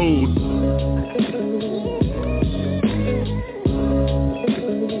 motherfucker. Yo, hold.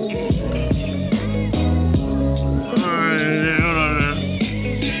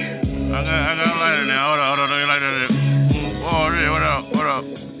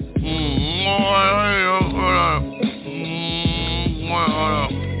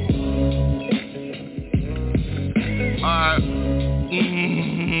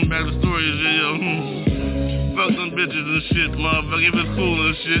 Back to the story and shit, yo. Fuck them bitches and shit, motherfucker. If it's cool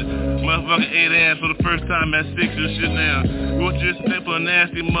and shit, motherfucker ate ass for the first time at 6 and shit now. What you expect for a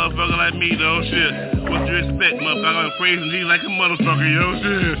nasty motherfucker like me, though, shit? What you expect, motherfucker? I'm praising G like a motherfucker, yo,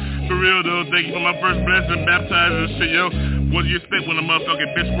 shit. For real, though, thank you for my first blessing, baptized and shit, yo. What do you expect when a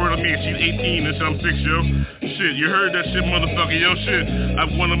motherfucking bitch squirt on me and she's 18 and shit, I'm 6, yo? Shit, you heard that shit, motherfucker, yo, shit.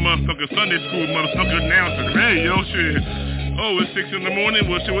 I've won a motherfucking Sunday school motherfucker announcer, hey, yo, shit. Oh, it's 6 in the morning,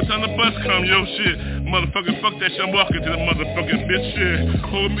 well shit, what time the bus come, yo, shit. Motherfucker, fuck that shit, I'm walking to the motherfucking bitch, shit.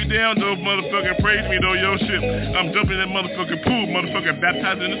 Hold me down, though, motherfucker, praise me, though, yo, shit. I'm jumping in that motherfucking pool, motherfucker,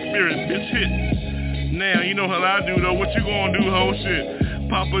 baptized in the spirit, bitch, shit. Now, you know how I do, though, what you gonna do, ho, shit.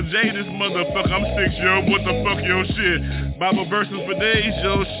 Papa J, this motherfucker, I'm 6, yo, what the fuck, yo, shit. Bible verses for days,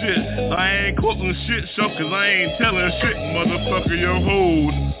 yo, shit. I ain't quoting shit, so, cause I ain't telling shit, motherfucker, yo,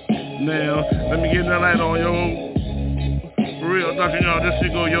 hold. Now, let me get that light on, yo. For real, Dr. Y'all, this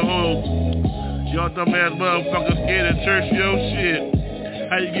shit go, yo, y'all dumbass motherfuckers scared of church, yo, shit.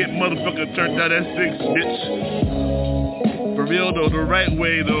 How you get motherfucker turned out at 6, bitch? For real, though, the right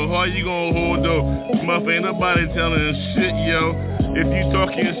way, though, how you gonna hold, though? Motherfucker, ain't nobody telling shit, yo. If you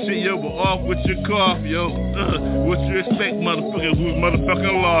talking shit, yo, but off with your cough, yo. What you expect, motherfucker, who's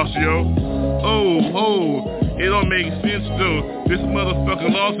motherfucking lost, yo? Oh, it don't make sense, though. This motherfucker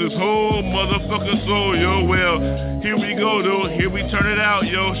lost his whole motherfucking soul, yo. Well, here we go, though. Here we turn it out,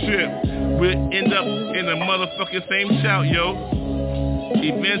 yo. Shit. We'll end up in the motherfucking same shout, yo.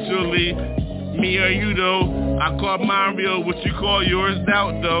 Eventually, me or you, though. I call mine real, what you call yours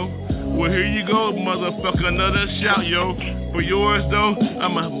doubt, though. Well, here you go, motherfucker. Another shout, yo. For yours, though,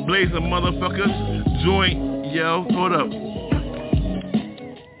 I'ma blaze a motherfucker's joint, yo. Hold up.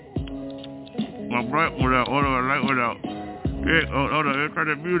 My bright without, hold on, light without. Yeah, hold on, let's turn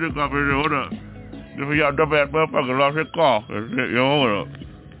the music up here, hold up. This is y'all dumb ass motherfucker lost his cough. Yo, hold up.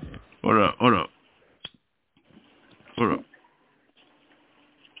 Hold up.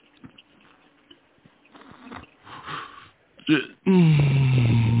 Shit.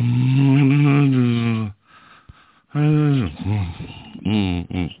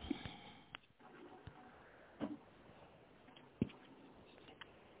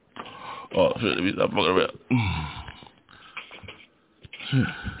 Oh shit, let me stop fucking around.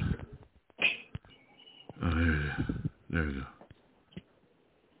 Oh, there we go.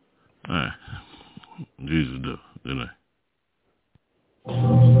 Alright. Jesus though, didn't I?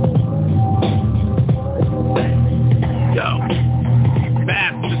 Yo,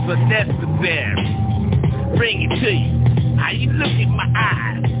 masters are necessary. Bring it to you. How you look in my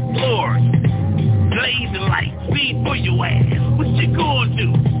eyes, Lord. Blazing like speed for your ass. What you gonna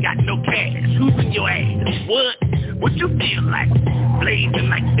do? Got no cash. Who's in your ass? What you feel like? Blazing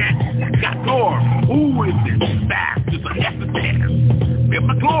like that. Got glory. Who is this? Bastards are necessary. Feel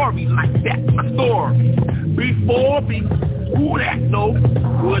my glory like that's my story. Before me, who that know?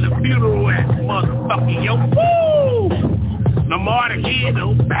 Where the funeral at, motherfucker, yo. Woo! No more to hear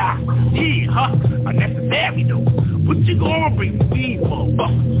those bastards. Yeah, huh? Unnecessary though. What you gonna bring to these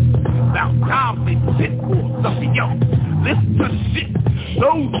motherfuckers? About time they sit for something, yo. Listen to the shit.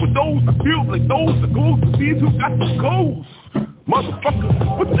 Those with those that feel like those that goes to these who got the goals.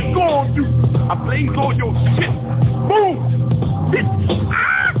 Motherfucker, what you gonna do? I blaze on your shit. Boom! Bitch!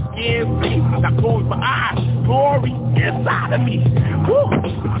 Ah! can't see. I close my eyes, glory inside of me. Woo,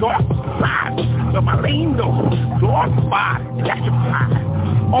 the dark side of my lingo, dark side, electrified.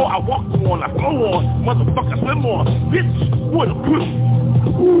 Oh, I walk on, I flow on, motherfucker, slim on, bitch, what a pussy.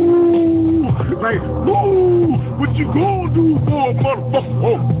 Ooh, like, ooh, what you gonna do for a motherfucker?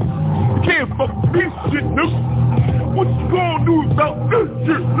 Oh, you can't fuck with this shit, nigga. What you gonna do about this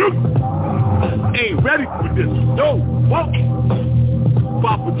shit, nigga? Ain't ready for this. Yo, what?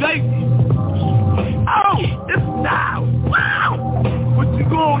 Papa J. Oh, it's now. Wow. What you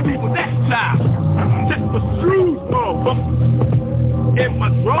gonna do with that child? Check my shoes, motherfucker. In my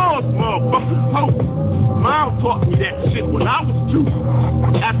drawers, motherfucker. Oh, Mom taught me that shit when I was 2.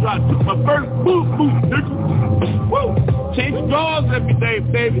 After I took my first boot, nigga. Woo! Change drawers every day,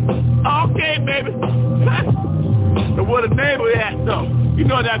 baby. Okay, baby. And what a neighbor at, though. You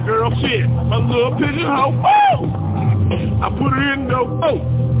know that girl, shit. My little pigeonhole. Woo! I put her in, though. Oh,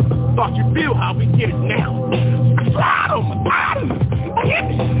 thought you feel how we get it now. I slide on my body. I hit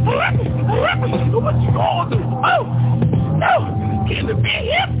me. So what you gonna do? Oh, no. Can't it be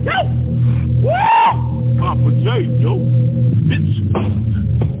him? No. Woo! Papa J, yo. Bitch.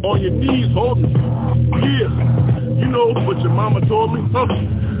 On your knees, hold me. Yeah. You know what your mama told me? Huh?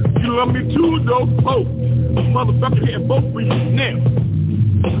 You love me too, though. Oh, motherfucker here, both of you now.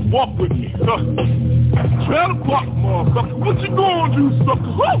 Walk with me, huh? Trailer park, motherfucker. What you gonna do,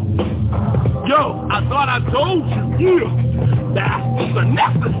 sucker? Huh? Yo, I thought I told you, yeah. That's the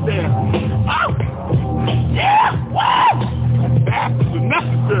necessary. Oh, yeah, wow. That's the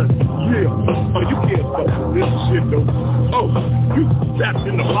necessary. Yeah. Oh, you can't fuck with this shit, though. Oh, you trapped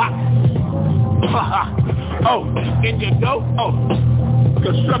in the box. Oh, in your dough? Oh,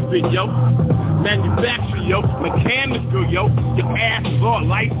 constructed, yo. Manufacturer, yo. Mechanical, yo. Your ass is all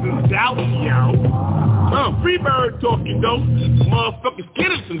licensed out, yo. Freebird talking, though. Motherfuckers,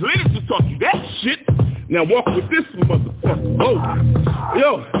 citizens, citizens talking that shit. Now walk with this motherfucker. Oh,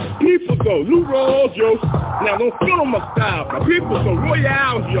 yo, people go, new rolls, yo. Now don't feel on my style. My people go,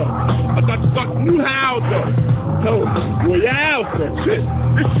 Royales, yo. I got to start new house, yo. So, Royales, yo. Shit.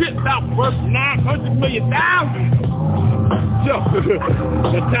 This shit about worth $900 million. Yo,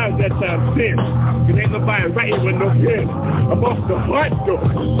 that times 10. Cause ain't nobody writing with no pen. I'm off the heart, though.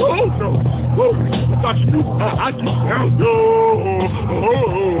 Oh, no. Oh, I thought you knew. I just sound,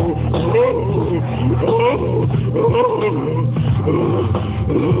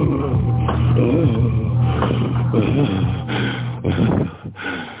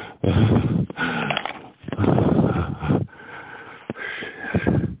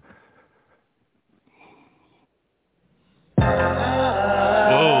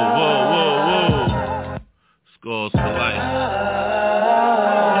 Skulls for life.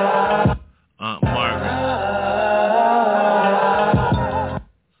 Aunt Margaret.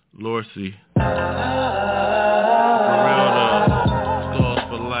 Lorcy. For real though. Skulls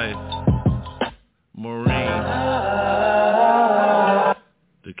for life. Maureen.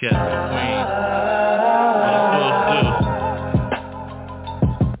 The Captain Queen. What I'm supposed to do.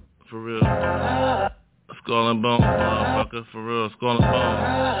 For real. Skull and Bones, motherfucker. For real. Skull and Bones.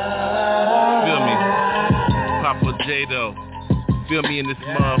 Feel me? Papa J though, feel me in this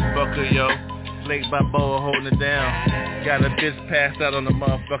motherfucker, yo. Flake by Boa holding it down. Got a bitch passed out on the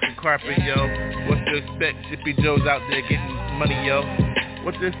motherfucking carpet, yo. What to expect? Shippy Joe's out there getting money, yo.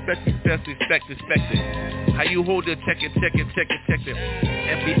 What to expect? Expect it. How you hold it? Check it.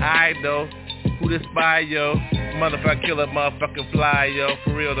 FBI though, who the spy, yo? Motherfucker killer, motherfucking fly, yo.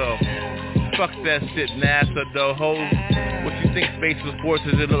 For real though. Fuck that shit, NASA though, ho. What you think space was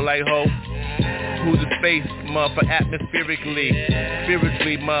forces? It look like, ho? Who's the space, motherfucker, atmospherically,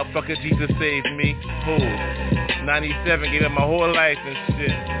 spiritually, motherfucker, Jesus saved me. Who? 97, gave up my whole life and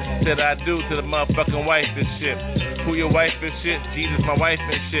shit. Said I do to the motherfucking wife and shit. Who your wife and shit? Jesus, my wife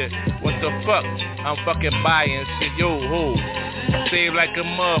and shit. What the fuck? I'm fucking buying shit. Yo, who? Save like a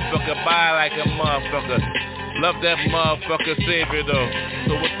motherfucker, buy like a motherfucker. Love that motherfucker savior though.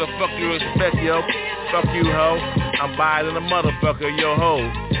 So what the fuck you expect, yo? Fuck you, ho. I'm buying a motherfucker, yo, ho.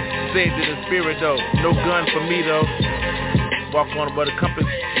 Saved in the spirit though, no gun for me though. Walk on with a compass,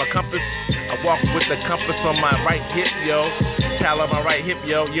 my compass. I walk with the compass on my right hip, yo. Towel on my right hip,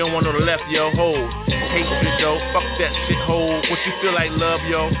 yo. You don't want no left, yo. Hold, hatred though. Fuck that shit, hold. What you feel like, love,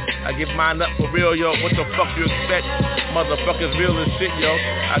 yo? I give mine up for real, yo. What the fuck you expect? Motherfuckers real as shit, yo.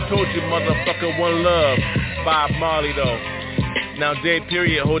 I told you, motherfucker, one love. Bob Marley though. Now J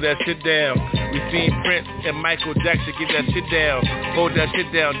period, hold that shit down. We seen Prince and Michael Jackson get that shit down. Hold that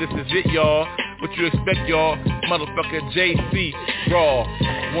shit down, this is it, y'all. What you expect, y'all? Motherfucker JC, raw.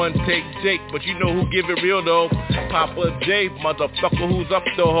 One take Jake, but you know who give it real though. Papa J, motherfucker, who's up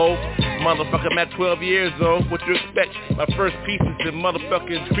the hoe? Motherfucker, I'm at 12 years old. What you expect? My first pieces and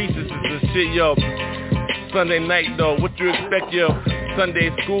motherfucking creases and shit, yo. Sunday night though, what you expect, yo?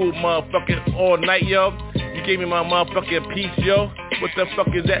 Sunday school, motherfucking all night, yo. You gave me my motherfucking piece, yo. What the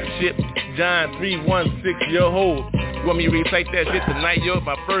fuck is that shit? John 3:16, yo, hold. You want me to recite that shit tonight, yo?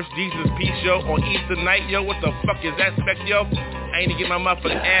 My first Jesus piece, yo, on Easter night, yo. What the fuck is that spec, yo? I ain't to get my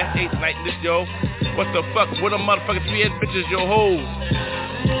motherfucking ass ate tonight, this, yo. What the fuck? What a motherfucking 3-head bitches, yo, hoes.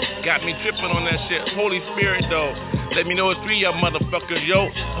 Got me tripping on that shit. Holy Spirit, though. Let me know it's 3 y'all motherfuckers, yo.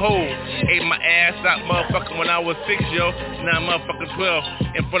 Hoes. Ate my ass out, motherfucker, when I was 6, yo. Now I'm motherfucking 12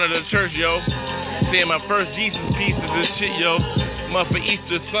 in front of the church, yo. Saying my first Jesus pieces and shit, yo. Motherfucker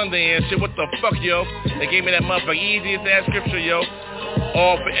Easter Sunday and shit. What the fuck, yo? They gave me that motherfucker easiest ass scripture, yo.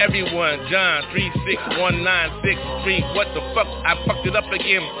 All for everyone. John 3:6-1963. What the fuck? I fucked it up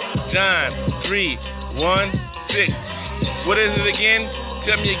again. John 3:16. What is it again?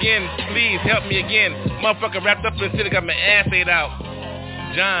 Tell me again. Please help me again. Motherfucker wrapped up in the city, got my ass ate out.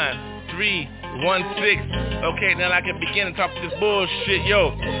 John 3:16. Okay, now I can begin to talk this bullshit,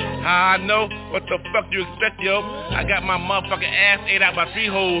 yo. How I know? What the fuck you expect, yo? I got my motherfucking ass ate out by 3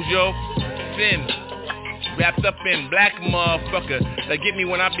 hoes, yo. Sin. Wrapped up in black motherfucker. They get me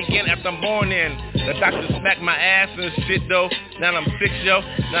when I begin after I'm born in. The doctor smacked my ass and shit, though. Now I'm 6, yo.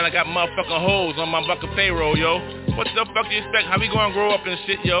 Now I got motherfucking hoes on my fucking payroll, yo. What the fuck you expect? How we gonna grow up and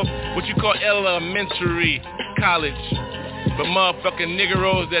shit, yo? What you call elementary college? But motherfucking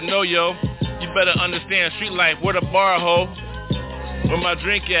niggeros that know, yo, you better understand street life. Where the bar, ho? Where my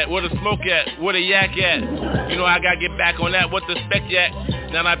drink at? Where the smoke at? Where the yak at? You know I gotta get back on that. What the spec yak?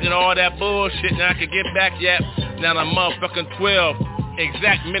 Now I did all that bullshit. Now I can get back yet. Now I'm motherfucking 12.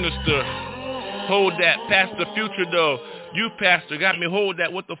 Exact minister. Hold that. Pastor Future though. You pastor got me hold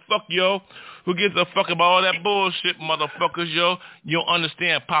that. What the fuck, yo? Who gives a fuck about all that bullshit, motherfuckers, yo? You don't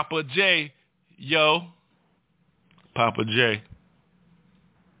understand. Papa J, yo. Papa J.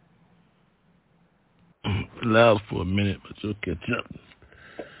 Loud for a minute, but you'll catch up.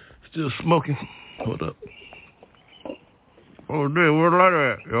 Still smoking. Hold up. Oh, there, where the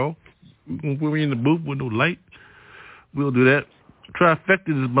lighter at, yo? You gonna put me in the booth with no light? We'll do that. Trifecta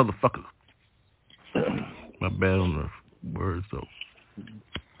this motherfucker. My bad on the words, though.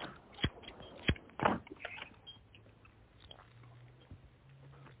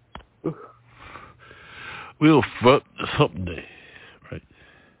 We'll fuck this up day, right?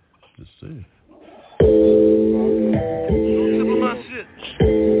 Just say. Don't sip on my shit.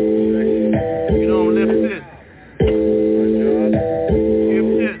 You don't lift it. Give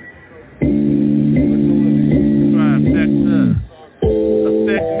shit. Trifecta.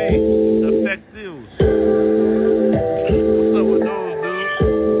 Affect me. Affect you. What's up with those, dude?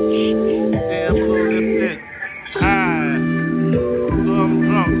 Damn, I'm a little lifted. High. So I'm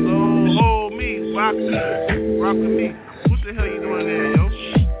drunk. So hold me. Rock me. Rock with me. What the hell you doing there, yo?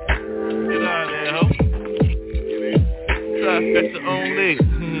 Get out of there, ho. Trifecta only.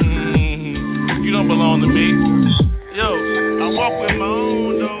 You don't belong to me. Yo, I walk with my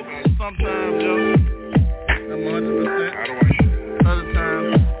own, though. Sometimes, yo. I'm 100%. Other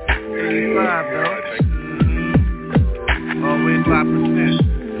times, 85, though. Always 5%.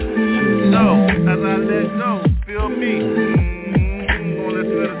 So, as I let go, feel me. Gonna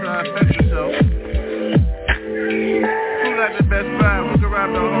listen to the Trifecta show. Who got the best vibe? Who can rap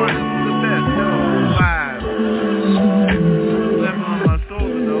the hardest? Who's the best? Yo, vibe. Left on my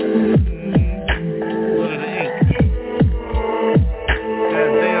shoulder, though. Look at the ink. Got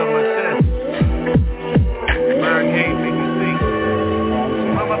day on my chest. ByrdGang make me sing.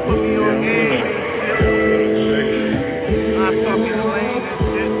 Mama put me on game and shit. I taught me the lane and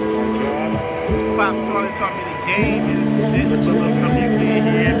shit. Pop Charlie taught me the game and shit. But look, you can't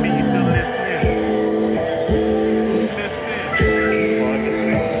hear me, you still listening.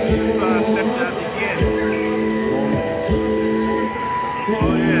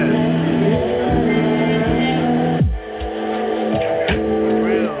 Oh yeah. For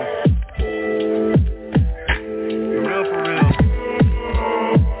real.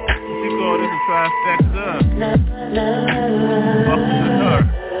 What you call this a trifecta? Welcome to her.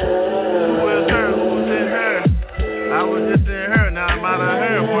 Who is her? Who's in her? I was just in her, now I'm out of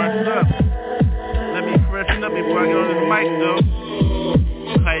her. Washed up. Let me freshen up before I get on this mic though.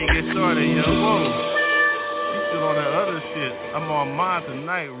 How you get started, yo? Whoa. On that other shit. I'm on mine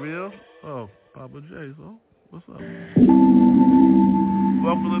tonight, real. Oh, Papa J, so what's up?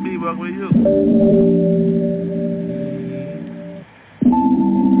 Welcome to me, welcome to you.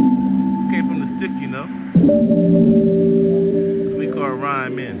 Came from the stick, you know. We call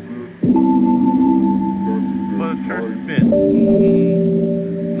rhyme in.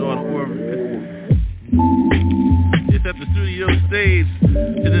 blades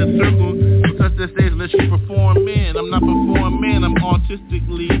to the circle. So touch that stage unless you perform in. I'm not performing, I'm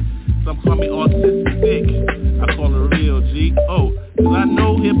artistically. Some call me autistic. I call it real G. Oh, cause I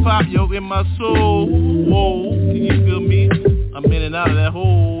know hip hop, yo, in my soul. Whoa, can you feel me? I'm in and out of that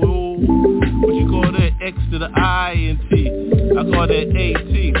hole. What you call that? X to the I and T. I call that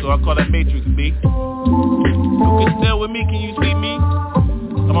AT, so I call that Matrix B. You can tell with me, can you see me?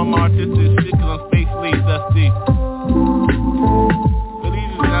 I'm on my artistic shit cause I'm space lead, dusty. But these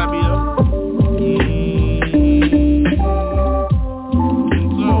just gotta be up.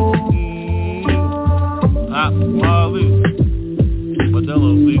 Hot Molly,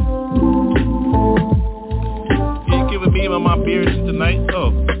 Modelo Lee. You giving me my beer shit tonight?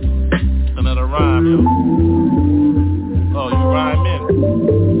 Oh, another rhyme, yo. Oh, you rhyme in.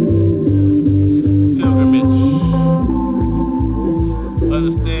 Pilgrimage.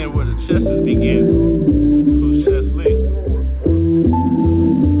 Understand where the chests begin. Who's chest late?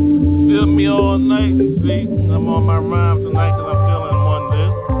 Feel me all night, see? I'm on my rhyme tonight cause I'm feeling one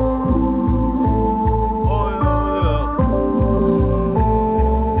this.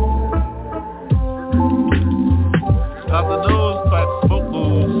 Out the nose, pipe, smoke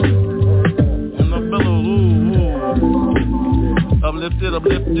booze. In the bellow, ooh. Uplifted. Can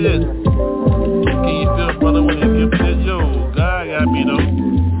you feel, brother, when you gifted? Yo, God got me, though.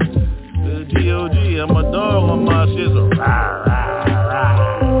 The G.O.G., I'm a dog on my shit, so rah, rah, rah.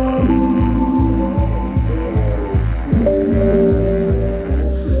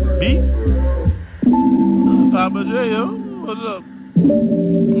 B? Papa J, yo, what's up?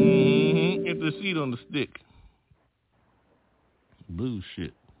 Get the seat on the stick.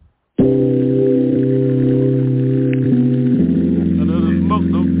 Bullshit. Another smoke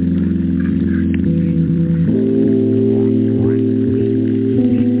though.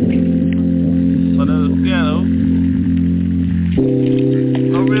 Another piano.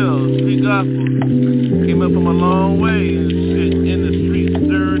 For real, street gospel. Came up from a long way and shit. In the streets,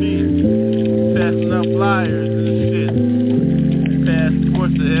 dirty. Passing out flyers and shit.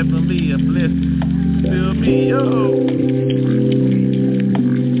 Passports to heavenly, a bliss. Feel me, yo.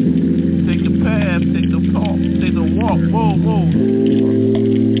 Take the path, take the talk, take the walk, whoa.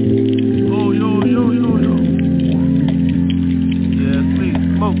 Oh, yo. Yeah, please,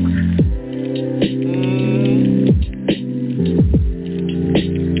 smoke.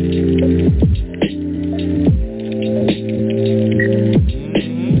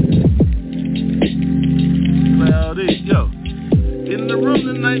 Cloudy, yo. In the room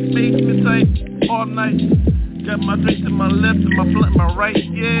tonight, basement tight, all night. Got my drink to my left and my blunt to my right.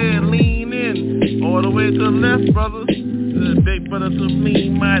 Yeah, lean in. All the way to the left, brother. Big brother to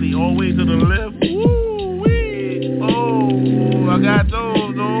mean mighty. All the way to the left. Woo-wee. Oh, I got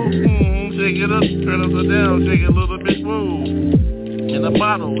those, though. Shake it up, turn upside down, shake it a little bit. Whoa. In a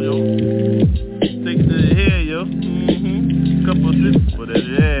bottle, yo. Take it to the head, yo. Couple of trips for that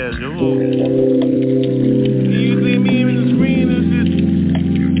ass, yo. Can you see me in the screen and shit?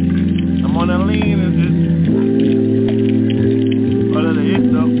 I'm on that lean and shit. Oh, that's a hit,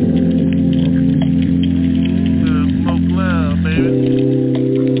 though. Smoke loud, baby.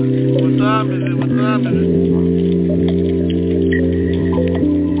 What time is it? What rhyme is this shit?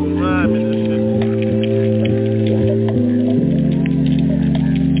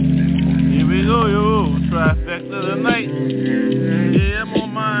 Here we go, yo. Trifecta tonight. Yeah, I'm on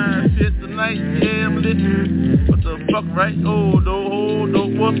my shit tonight. Yeah, I'm lit. What the fuck, right? Oh, no.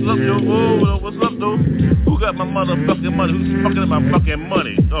 What's up, yo? Oh, what's up, though? Who got my motherfucking money? Who's fucking up my fucking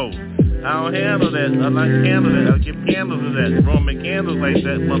money? Oh, I don't handle that. I like handle that. I give candles to that. Roman candles like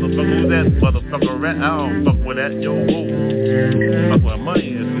that, motherfucker. Who's that motherfucker rat? I don't fuck with that. Yo, whoa. Fuck with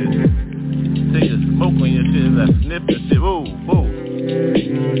money and shit. Take a smoke on your shit. That sniff and shit. Whoa.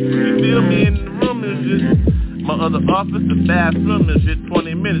 You feel me in the room and shit? My other office, the bathroom and shit.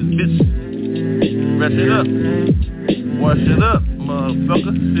 20 minutes, bitch. Rest it up. Wash it up,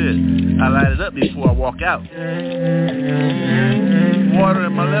 motherfucker. Shit. I light it up before I walk out. Water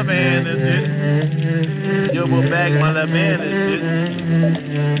in my left hand and shit. Yobo bag in my left hand and shit.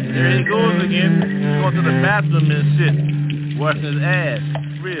 There he goes again. Going to the bathroom and shit. Washing his ass.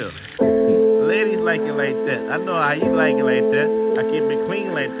 Real. Ladies like it like that. I know how you like it like that. I keep it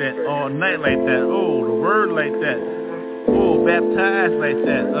clean like that. All night like that. Oh, the word like that. Oh, baptized like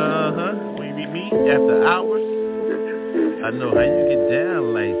that. When you meet me after hours. I know how you get down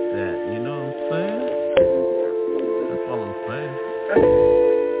like that, you know what I'm saying? That's all I'm saying.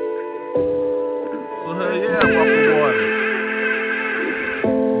 So hell yeah, I walk the water.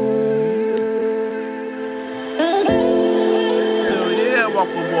 Hell yeah, I walk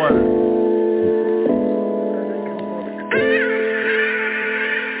the water.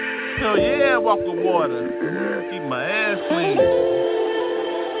 water. Keep my ass clean.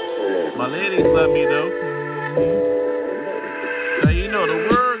 My ladies love me though. Now you know the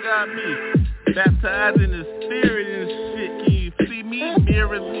word got me baptized in the spirit and shit. Can you see me?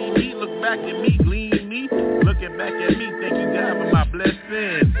 Mirror me, look back at me, glean me, looking back at me, thank you God for my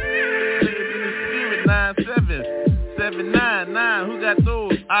blessings. Saved in the spirit, 97799. Who got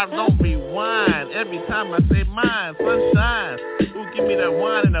those? I don't rewind. Every time I say mine, sunshine. Who give me that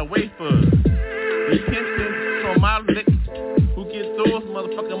wine and that wafer? Repentance from my lips. Who get those?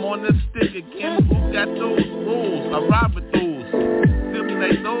 Motherfucker, I'm on this stick again. Who got those rules? I ride with those. Still be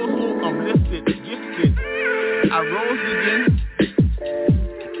like those who I'm listed, gifted. I rose again.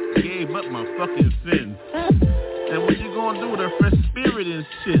 Gave up my fucking sins. And what you gonna do with a fresh spirit and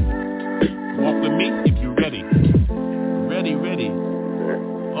shit? Walk with me if you ready. Ready, ready.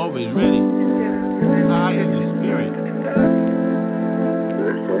 Always ready. High in the spirit.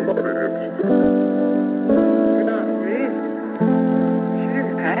 You're not ready. She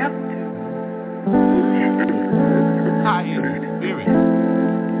didn't have to. High in the spirit.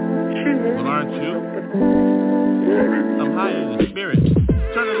 Well, aren't you? I'm high in the spirit.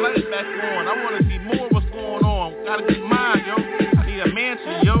 Turn the lights back on. I want to see more of what's going on. Gotta get mine, yo. I need a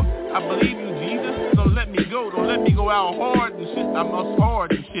mansion, yo. I believe you, Jesus. Don't let me go. Don't let me go out hard and shit. I'm us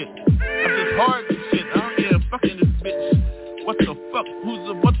hard and shit. I'm just hard and shit. I don't give a fuck in this bitch. What the fuck?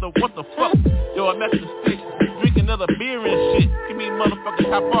 What the fuck? Yo, I'm at the stick. Drink another beer and shit. Give me a motherfucking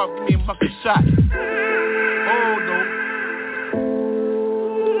top off. Give me a fucking shot. Oh, no.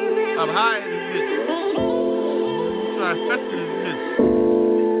 I'm high in this bitch. Trifecta in this bitch.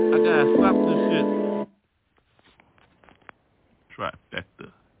 I gotta stop this shit. Trifecta.